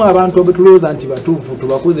tulondemu abantu abetulowooza nti batuufu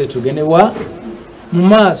tubakuze tugende wa mu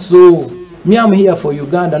maaso. Me am here for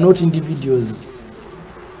Uganda, not individuals.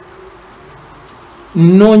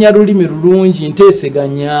 Noonya lulimi lulungi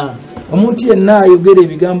nteeseganya. Omuntu yenna ayogera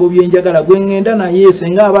ebigambo byenjagala gwe ngenda naye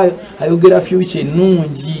senga aba ayogera future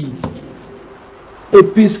ennungi. A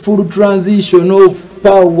peaceful transition of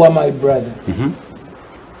power, my brother.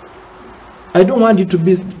 I don't want you to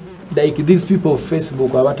be like these people of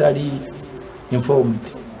Facebook abatali informed.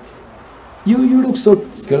 You look so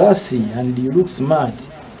classy and you look smart.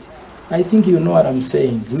 I think you know what I'm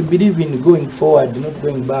saying. We believe in going forward, not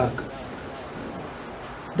going back.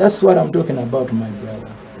 That's what I'm talking about, my brother.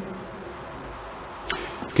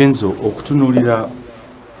 Kenzo, okutunuulira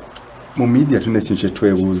mu media tuna ekintu kye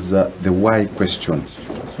twebuuza the why question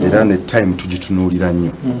era ne time tugitunuulira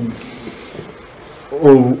nnyo.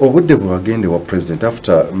 Obudde bwe bagende wa president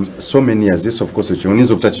after so many years, yes of course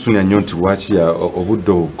ekyoniza okutakitunya nnyo nti lwaki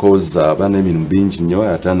obudde obukoza abaana ebintu bingi nnyo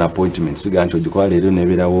ate na appointments siga nti ogikola leero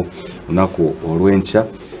nebeerawo lunaku olw'enkya.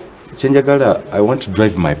 Kyenjagala, I want to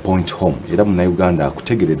drive my point home era munnayuganda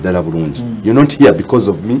akutegere ddala bulungi. You're not here because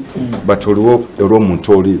of me but oliwo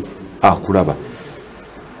olw'omuntu oli akulaba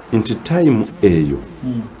nti time eyo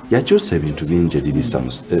yakyusa ebintu bingi edirisa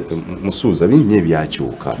musuuza bingi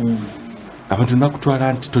ebyakyuka. Abantu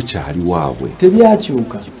nakutwala nti tokyali waabwe.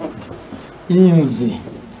 Tebyakyuka. Nze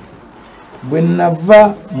bwe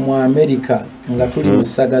nava mu America nga tuli mu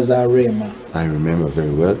saga za Rema. I remember very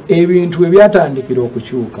well. Ebintu ebyatandikira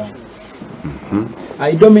okukyuka.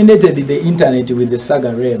 I dominated the internet with the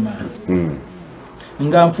saga Rema.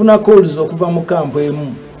 Nga nfuna calls okuva mu kampo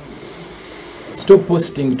emu. Stop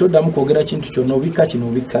posting, toddamu kwogera kintu kyonna obika kino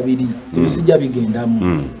obika biri. Ebisijja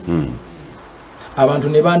bigendamu. Abantu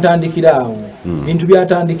ne bantandikira awo. Bintu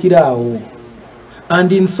byatandikira awo.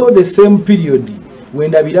 And in so the same period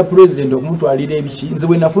wendabira president okumutwalira ebiki nze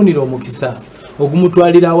bwe nafunira omukisa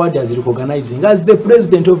okumutwalira award as recognizing as the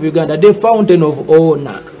president of Uganda, the fountain of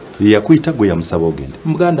honor. Yakuyita gwe yamusaba ogenda.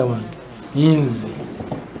 Muganda wange nze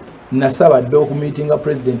nasaba dde okumitinga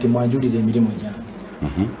president mwanjulire emirimu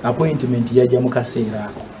gyange. Appointment yajja mu kaseera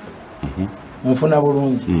ako. Nfuna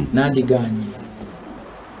bulungi nandiganye.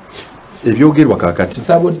 Ebyogerwa kakati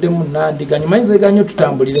saboddemu nandiganye manyize ganyo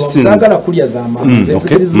tutambulire omusagala kulya z'amaanyi nze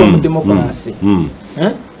nzikirizibwa mu democracy.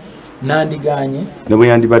 nandiganye ne bwe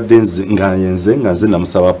yandibadde nze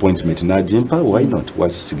namusaba appointment n'agimpa why not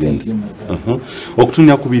wakisigenda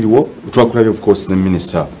okutunya kubiriwo twakulabye of course ne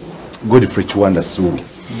minister Godfrey Chiwanda Subi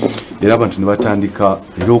era abantu ne batandika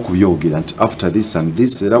era okubyogera nti after this and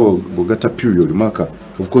this era bwogata period maka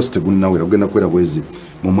of course tegunnawera ogenda kwera bwezi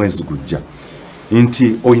mu mwezi gujja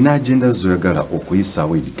nti oyina agenda zoyagala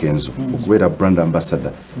okuyisaawo Eddy Kenzo okubeera brand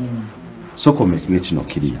ambassador soko making ekino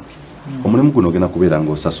kiriya omulimu guno ogenda kubeera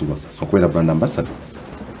ng'osasulwa okubeera brand ambassador.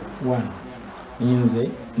 One, nze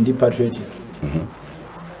ndi patriotic.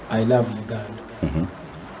 I love Uganda.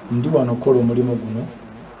 Ndi wano kola omulimu guno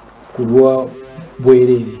kulwa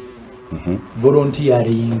bwerere.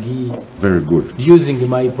 Volunteering. Very good. Using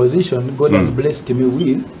my position God has blessed me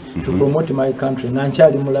with to promote my country.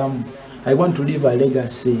 Nkyali mulamu. I want to leave a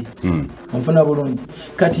legacy. Mfuna bulungi.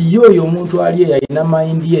 Kati yoyo omuntu ali yalina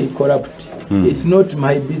mind ye corrupt. It's not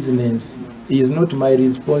my business. It's not my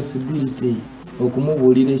responsibility.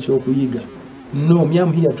 Okumubulira ekyokuyiga. No, me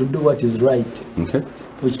I'm here to do what is right. Okay.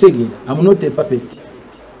 I'm not a puppet.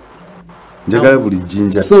 Njagala buli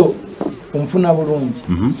jinja. So, mfuna bulungi.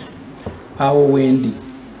 Awo wendi.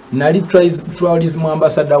 Nali tourism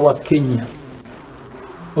ambassador wa Kenya.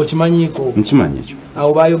 Okimanyiko. Nkimanyi ekyo.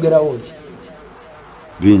 Awo bayogerawo ki?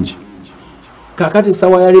 Bingi. Kakati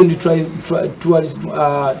sawa yali ndi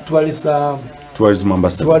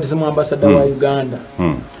tourism ambassador wa Uganda.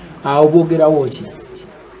 Awo boogerawo ki?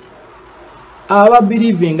 Aba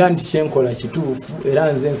believing nti kyenkola kituufu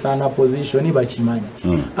era nze nsaana position bakimanyi.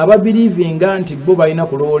 Aba believing nti bo balina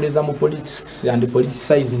kulowooleza mu politics and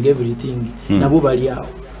politicizing everything. Nabo bali awo.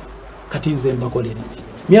 Kati nze mbakolera ki?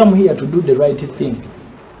 Me am here to do the right thing.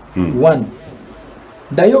 One,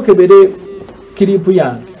 ndayokebere kiripu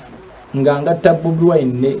yange nga ngatta Bobi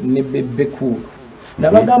Wine ne Bebeku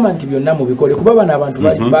nabagamba nti byonna mubikole kuba bana abantu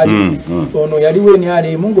bali ono yaliwe ni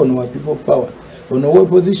ale mungono wa people power ono wa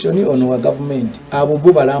opposition ono wa government abo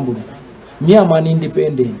bo balambulu me am an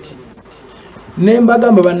independent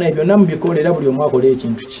nembagamba bana byonna mubikolera buli omwaka ole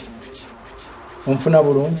ekintu ki onfuna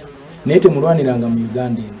bulungi nete mulwaniranga mu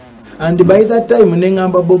Uganda and by that time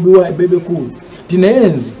nengamba Bobi Wine Bebeku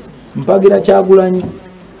tinenzi mpagira Kyagulanyi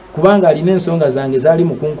kubanga alina ensonga zange zali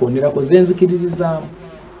mukunkonera ko zenzikiririzamu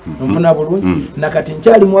mfuna bulungi nakati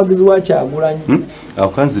nkyali muwagizi wa Kyagulanyi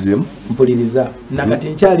akanziremu mpuliriza nakati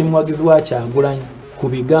nkyali muwagizi wa Kyagulanyi ku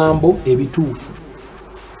bigambo ebituufu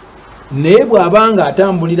naye bw'abanga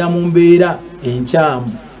atambulira mu mbeera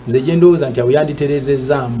enkyamu nze gye ndowooza nti awo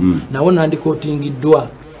yanditerezezaamu nawo nandikotingiddwa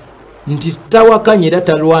nti tawakanye era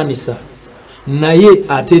talwanisa naye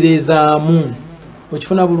aterezaamu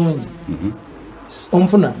okifuna bulungi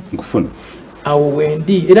omfuna nkufuna awo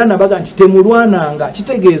wendi era nabaga nti temulwananga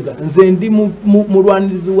kitegeeza nze ndi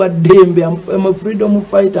mulwanirizi wa ddembe. I'm a freedom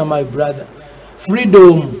fighter, my brother.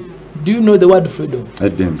 Freedom, do you know the word freedom?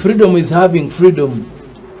 Freedom is having freedom.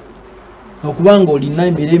 Okubanga olina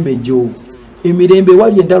emirembe gyo emirembe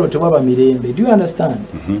wali entalo tewaba mirembe. Do you understand?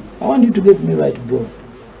 I want you to get me right, bro.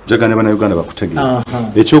 Jagane bana Uganda bakutegera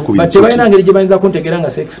ekyokubiri but tebalina ngeri gye bayinza kuntegera nga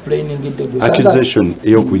se explaining it accusation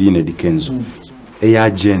ey'okwirina Eddy Kenzo eya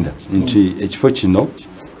agenda nti ekifo kino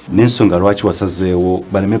n'ensonga lwaki wasazeewo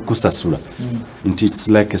baleme kusasula nti it's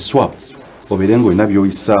like a swap obeere ng'olina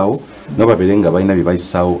by'oyisaawo nabo babeere nga balina bye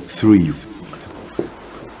bayisaawo through you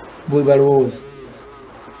bwe balowooza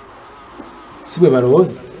si bwe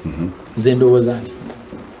balowooza nze ndowooza nti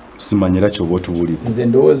simanyira ky'oba otubulira nze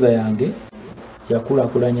ndowooza yange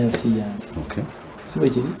yakulakulanya ensi yange. Okay. Si bwe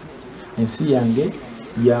kiri ensi yange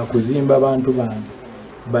yakuzimba abantu bange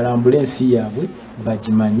balambule ensi yaabwe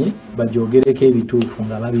bagimanye bagyogereko ebituufu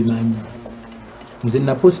nga babimanyi. Nze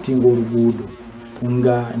napostinga oluguudo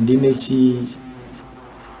nga ndi neki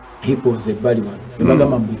hippos ebbali wano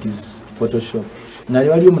nebagamba mbu it is photoshop nga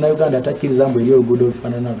wali omunauganda atakkiriza mbu eri oluguudo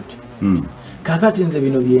olufaanana luti kakati nze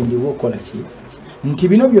bino byendiwa okukola ki nti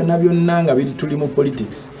bino byonna nga biri tuli mu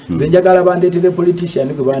politics nze njagala bandeetere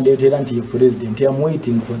politician gwe bandeetera nti ye president. I'm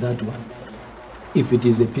waiting for that one if it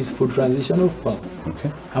is a peaceful transition of power.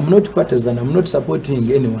 Okay. I'm not partisan. I'm not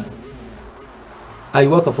supporting anyone. I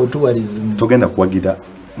work for tourism. Togenda kuwagira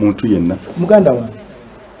muntu yenna muganda wange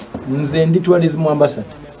nze ndi tourism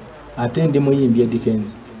ambassador ate ndi muyimbi Eddy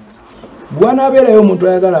Kenzo. Bwana abeerayo omuntu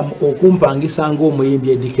ayagala okumpangisa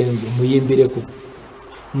ng'omuyimbi Eddy Kenzo muyimbireko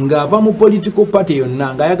ng'ava mu political party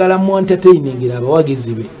yonna ng'ayagala mu entertaining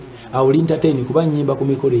abawagizi be awuli entertain kuba nnyimba ku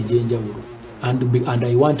mikolo egy'enjawulo and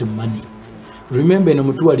I want money. Remember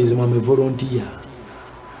no tourism I'm a volunteer.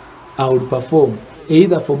 I will perform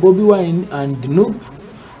either for Bobi Wine and Noob,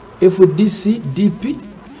 FDC, DP,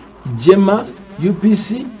 GEMA,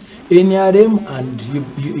 UPC, NRM and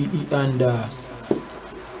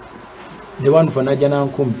the one for Najana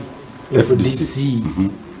Nkumbi, FDC.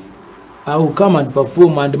 I will come and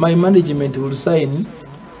perform, and my management will sign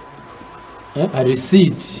a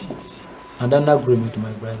receipt and an agreement,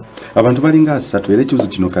 my brother. Abantu balinga asatu era ekibuzo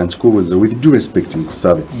kino kankikubuuza with due respect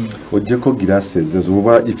nkusabe ojjeko glasses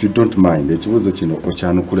ezoba if you don't mind ekibuzo kino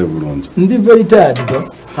okyanukule bulungi. Ndi very tired though.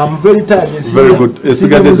 I'm very tired. Very good.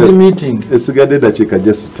 Meeting. Esigadde dakiika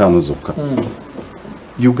just 5 zokka.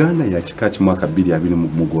 Uganda ya kika kimwaka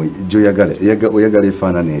 2025 oyagala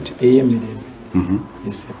efaanana eti. Eyemirembe.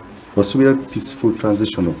 Yes. Wasuubira peaceful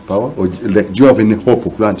transition of power or like do you have any hope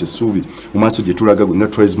okuba nti essuubi mu maaso gye tulaga nga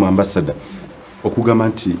tourism ambassador okugamba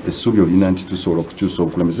nti essuubi olina nti tusobola okukyusa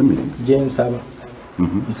obukulembeze emirimu? Gye nsaba.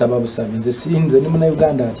 Nsaba busabe. Nze ndi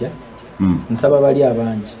Munnayuganda atya. Nsaba bali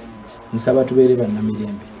abangi. Nsaba tubeere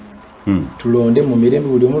bannamirembe. Tulonde mu mirembe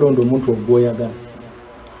buli omulondo omuntu ogwoyagala.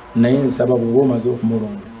 Naye nsaba bw'oba omaze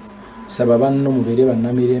okumulonda. Saba banno mubeere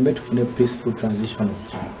bannamirembe tufune peaceful transition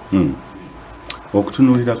of power.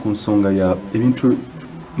 Okutunuulira ku nsonga ya ebintu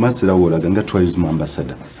mazira wolaga nga tourism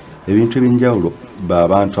ambassador ebintu ebyenjawulo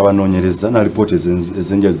abantu abanoonyereza na lipooti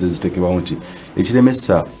ezenjawulo zezitekebwawo nti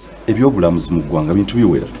ekiremesa ebyobulamuzi mu ggwanga bintu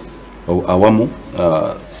biwera awamu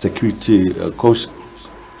security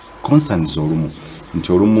concerns olumu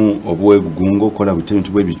nti olumu obwegugungo okola bute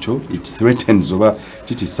ebintu bwe bityo it threatens oba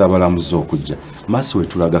kitisa abalamuzi okujja maaso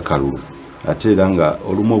wetulaga kalulu ate era nga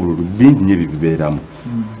olumu obululu bingi nnyo ebibibeeramu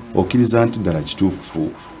okiriza nti ddala kituufu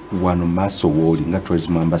wano maaso wooli nga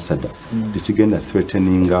tourism ambassador tekigenda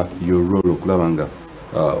threateninga your role okulaba nga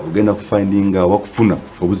ogenda kufindinga wakufuna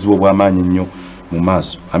obuzibu obw'amaanyi ennyo mu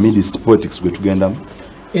maaso amidst politics gwe tugendamu?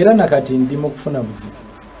 Era nakati ndi mu kufuna buzibu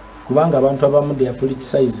kubanga abantu abamu they are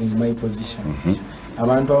politicizing my position.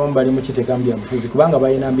 Abantu abamu bali mu kiteekamu bya bufuzi kubanga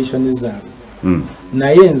balina ambitions zaabwe.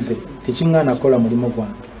 Naye nze tekiŋŋaana kola mulimu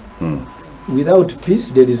gwange. Without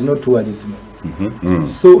peace there is no tourism.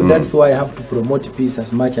 So that's why I have to promote peace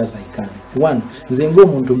as much as I can. One, nze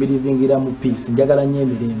ng'omuntu mbirivingira mu peace, njagala nnyo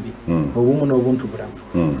emirembe, obumu n'obuntu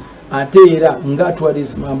bulamu. Ate era nga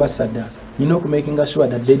tourism ambassador, making sure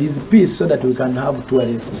that there is peace so that we can have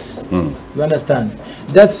tourists. You understand?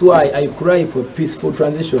 That's why I cry for peaceful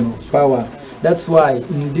transition of power. That's why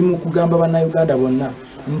ndi mu kugamba bannayuganda bonna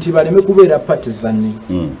nti baleme kubeera partisan,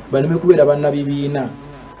 baleme kubeera bannabibiina.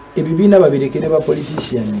 Ebibiina babirekere ba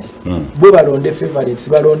politicians bo balonde favorites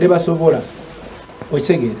balonde basobola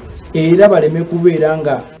okitegeera era baleme kubeera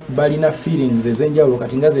nga balina feelings ezenjawulo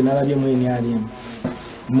kati nga ze nalabye mu NRM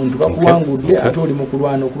muntu bakuwangudde ate oli mu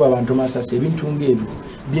kulwana okuba abantu masasi ebintu ng'ebyo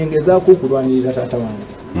byengezaako okulwanirira taata wange.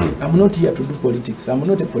 I'm not here to do politics. I'm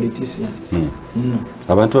not a politician. No.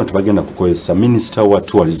 Abantu bantu bagenda kukozesa minister wa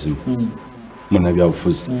tourism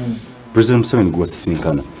munabyabufuzi President Museveni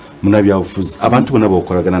gwasisinkana munabyabufuzi abantu bonna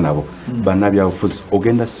bokolagana nabo bannabyabufuzi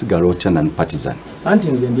ogenda sigala otya non partisan anti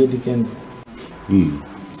nze ndi Eddy Kenzo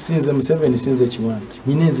sinze Museveni sinze Kiwanda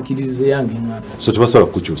nyine enzikirize yange ng'ato so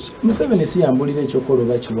tubasobola kukyusa Museveni siyambulira ekyokolo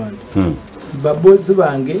ba Kiwanda babozi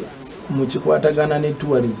bange mu kikwatagana ne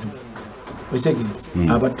tourism okitegere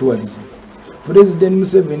aba tourism President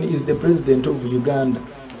Museveni is the president of Uganda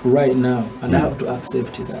right now and I have to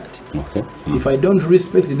accept that. Okay. If I don't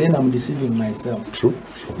respect it, then I'm deceiving myself. True.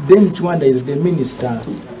 Then Kiwanda is the minister.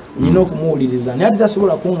 Kumuwuliriza naye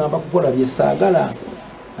tasobola kuŋŋamba kukola bye saagala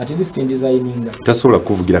at least in designing. Tasobola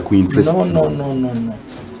kuvugira ku interests. No.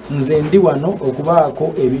 Nze ndi wano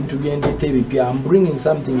okubaako ebintu byendeeta ebipya. I'm bringing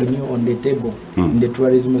something new on the table in the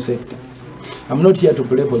tourism sector. I'm not here to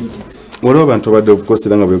play politics. Waliwo abantu abadde of course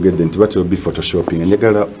nga byogedde nti batera be photoshopping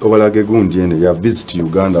njagala obalage gundi ene ya visit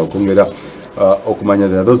Uganda okongera okumanya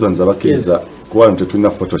that those ones abakkiriza kuba tetulina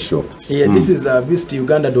photoshop. Yeah, this is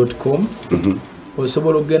visituganda.com.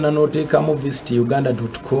 Osobola okugenda n'oteekamu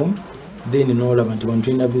visituganda.com then n'olaba nti bantu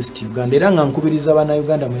tulina visit Uganda era nga nkubiriza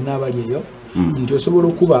bannayuganda mwena abali eyo nti osobola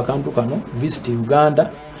okuba akantu kano visit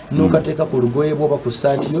Uganda n'okateeka ku lugoye bwoba ku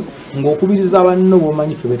ssaati yo ng'okubiriza abanno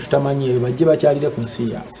b'omanyi ffe be tutamanyi eyo bajje bakyalire ku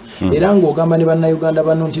nsi yaabwe era ng'ogamba ne bannayuganda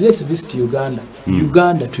banno nti let's visit Uganda.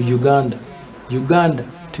 Uganda to Uganda, Uganda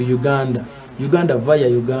to Uganda, Uganda via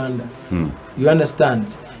Uganda. You understand?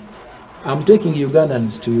 I'm taking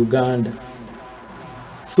Ugandans to Uganda.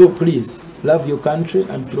 So please love your country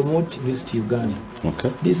and promote Visit Uganda.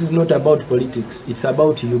 Okay. This is not about politics. It's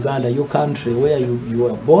about Uganda, your country, where you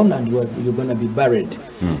were born and you're going to be buried.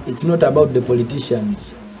 It's not about the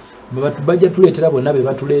politicians. But we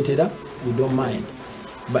don't mind.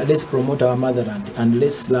 But let's promote our motherland and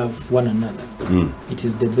let's love one another. It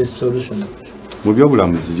is the best solution. Mu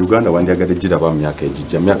byobulamuzi Uganda wandyagadde giraba myaka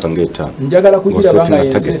ejijja myaka ng'etaano. Njagala kugiraba nga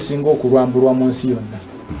yensi esinga okulwambulwa mu nsi yonna.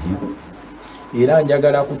 era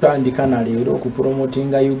njagala kutandika na leero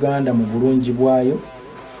okupromotinga Uganda mu bulungi bwayo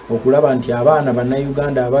okulaba nti abaana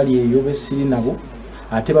bannayuganda abali eyo besiri nabo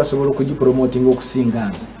ate basobola okugipromotinga okusinga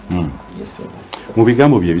nze. Mu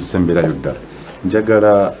bigambo bye bisemberayo ddala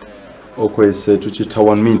njagala okwese tukita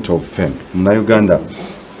 1 minute of fame munnayuganda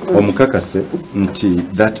omukakase nti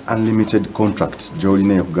that unlimited contract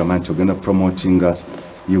gy'olina okugamba nti ogenda promotinga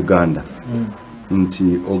Uganda nti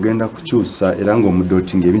ogenda kukyusa era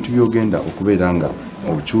ng'omudotinga ebintu by'ogenda okubeera nga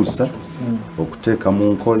obukyusa okuteeka mu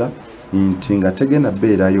nkola nti nga tegenda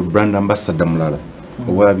beerayo brand ambassador mulala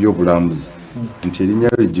owa byobulambuzi nti erinnya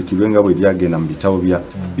lyo lijjukirwe nga bwe lyagenda mu bitabo bya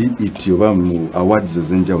BET oba mu awards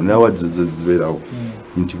ez'enjawulo ne awards ezibeerawo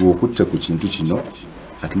nti bw'okutte ku kintu kino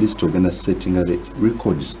at least ogenda settinga the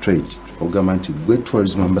record straight ogamba nti gwe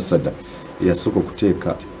tourism ambassador eyasooka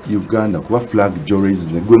okuteeka Uganda kuba flag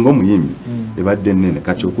journeys gwe ng'omuyimbi ebadde nnene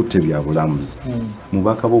kati okutte byabulambuzi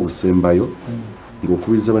mubaka b'obusembayo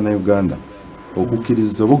ng'okubiriza bannayuganda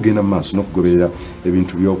okukkiriza oba ogenda mu maaso n'okugoberera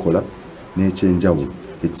ebintu by'okola n'ekyenjawulo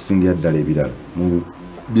ekisingira ddala ebirala mu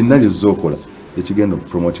byonna by'ozookola ekigenda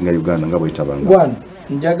okupromotinga Uganda nga bwetabanga. Gwano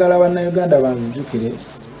njagala bannayuganda banzijukire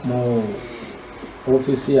mu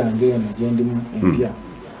ofisi yange eno gye ndimu empya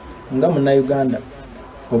nga munnayuganda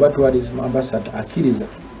oba tourism ambassador akkiriza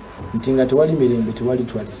nti nga tewali mirembe tewali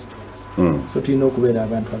tourism. So tulina okubeera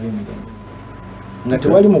abantu ab'emirembe nga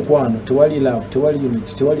tewali mukwano tewali love tewali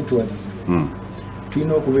unity tewali tourism.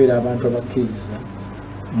 Tulina okubeera abantu abakkiriza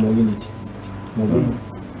mu unity mu bumu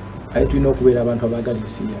aye tulina okubeera abantu abaagala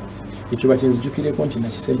ensi yaffe ekyo bakinzijukireko nti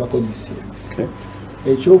nakisembako misira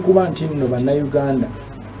ekyokuba nti nno bannayuganda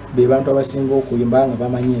be bantu abasinga okuyimba nga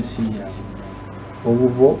bamanyi ensi yaabwe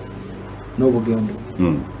obuvo n'obugendo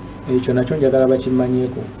ekyo nakyo njagala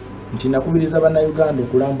bakimanyeeko nti nakubiriza bannayuganda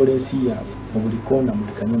okulambula ensi yaabwe mu buli koona mu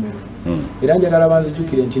buli kanyomero era njagala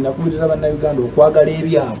banzijukire nti nakubiriza bannayuganda okwagala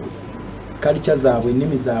ebyabwe kalica zaabwe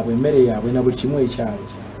ennimi zaabwe emmere yaabwe na buli kimu ekyabwe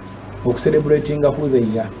okucelebratinga who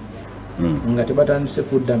they are nga tebatandise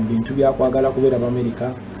kudda mu bintu byakwagala kubeera b'Amerika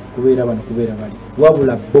kubeera bano kubeera bali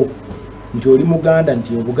wabula bo nti oli muganda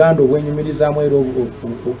nti obuganda obwenyumirizaamu era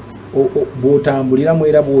bw'otambuliramu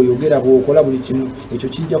era bw'oyogera bw'okola buli kimu ekyo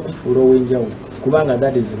kijja kufuula ow'enjawulo kubanga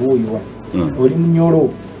that is who you are. Oli munyolo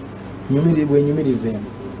bwenyumirizeemu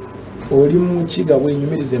oli mukiga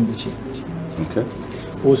bwenyumirize mu buki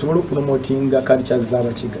osobola okupromotinga culture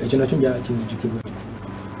z'abakiga ekyo nakyo njagala kinzijukirwe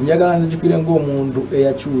njagala nzijukire ng'omuntu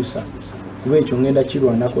eyakyusa kuba ekyo ngenda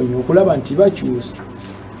kirwanako nnyo okulaba nti bakyusa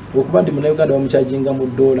okuba nti munnayuganda bamukyajinga mu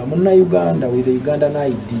ddoola munnayuganda with the Ugandan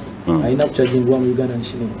ID alina kukyajingibwa mu Ugandan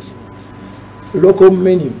shillings. Local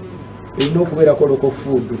menu erina okubeerako local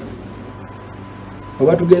food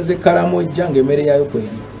oba tugenze Karamojja ng'emmere yayo kweri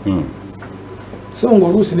so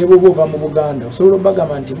ng'oluusi ne bw'oba ova mu Buganda osobola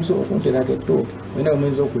obagamba nti musobola okunterako ettooke wena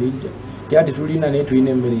muyinza okulijja ti ati tulina naye tulina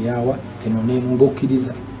emmere yawa eno neeno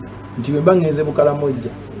ng'okkiriza nti bwe mba ngenze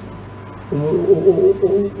Bukaramojja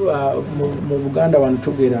mu Buganda wano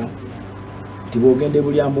tugera nti bw'ogenda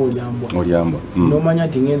Bulyamba olyambwa n'omanya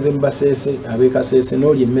nti ngenze mu Baseese ab'Ekaseese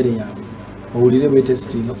n'olya emmere yaabwe owulire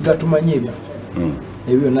bwetesitinga gatumanye ebyaffe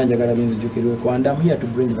ebyo byonna njagala benzijukirweko and I'm here to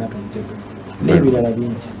bring that on table n'ebirala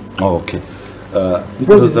bingi.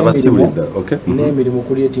 N'emirimu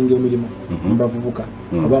kulietinga emirimu mu bavubuka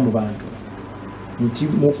oba mu bantu nti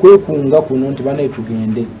mu kwekunga kuno nti banaye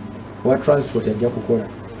tugende wa transport ajja kukola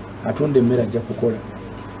atunda emmere ajja kukola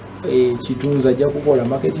kitunza ajja kukola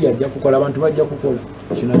maketi ajja kukola abantu bajja kukola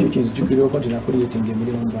ekyo nakyo kinzijukirweko nti nakulietinga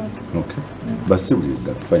emirimu mu bantu.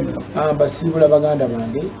 Basiibula baganda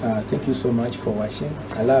bange thank you so much for watching.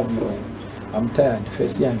 I love you all. I'm tired.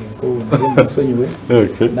 Face yange nko nsonyiwe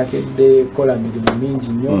nakedde kola mirimu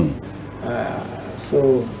mingi nnyo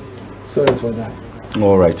so sorry for that.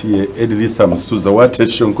 All right, Eddy Musuza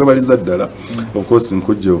watesho nkwebaliza ddala of course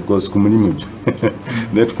nkujje of course ku mulimu gyo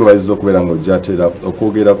ne tukwebaliza okubeera nga ojjatera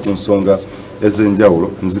okwogera ku nsonga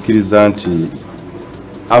ez'enjawulo nzikiriza nti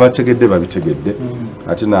abategedde babitegedde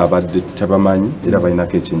ate n'abadde tabamanyi era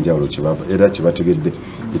balinako ekyenjawulo kyebava era kyebategedde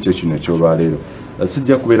ekyo kino ekyolwaleero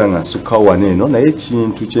sijja kubeera nga nsukkawo wano eno naye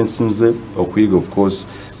ekintu kyensinze okuyiga of course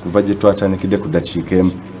kuva gye twatandikidde ku ddakiika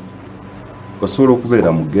emu osobola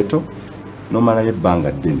okubeera mu ghetto nomalayo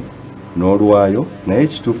ebbanga ddene n'olwayo naye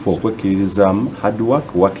ekituufu okwekkiririzaamu hard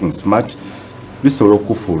work working smart bisobola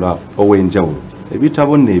okufuula ow'enjawulo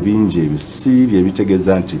ebitabo nno ebingi ebyo si bye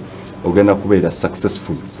bitegeeza nti ogenda kubeera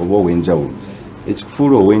successful oba ow'enjawulo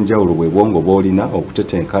ekikufuula ow'enjawulo bwe bwongo bw'olina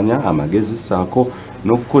okutetenkanya amagezi saako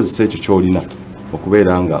n'okukozesa ekyo ky'olina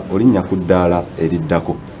okubeera nga olinnya ku ddaala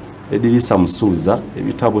eriddako. Eddy Musuza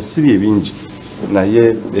ebitabo si bye bingi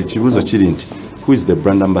naye ekibuuzo kiri nti who is the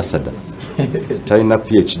brand ambassador? talina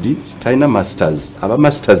PhD talina masters aba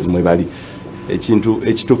masters mwe bali ekintu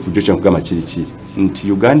ekitufu kyo kyenkugamba kiri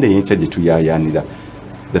nti Uganda yenkya gye tuyayanira.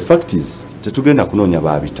 The fact is tetugenda kunoonya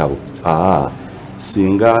babitabo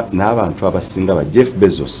singa n'abantu abasinga ba Jeff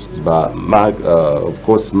Bezos ba of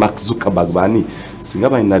course Mark Zuckerberg bani singa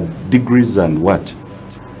balina degrees and what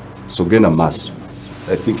so gena maso.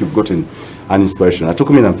 I think you've gotten an inspiration.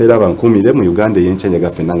 Atukumi na mpera bankumire mu Uganda yenkya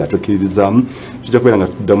nyagafe nanga tukirizamu tujja kwera nga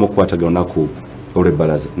tuddamu kwatagana ku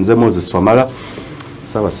olebalaza nze Moses Famala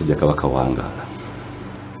Ssaabasajja Kabaka Wangala.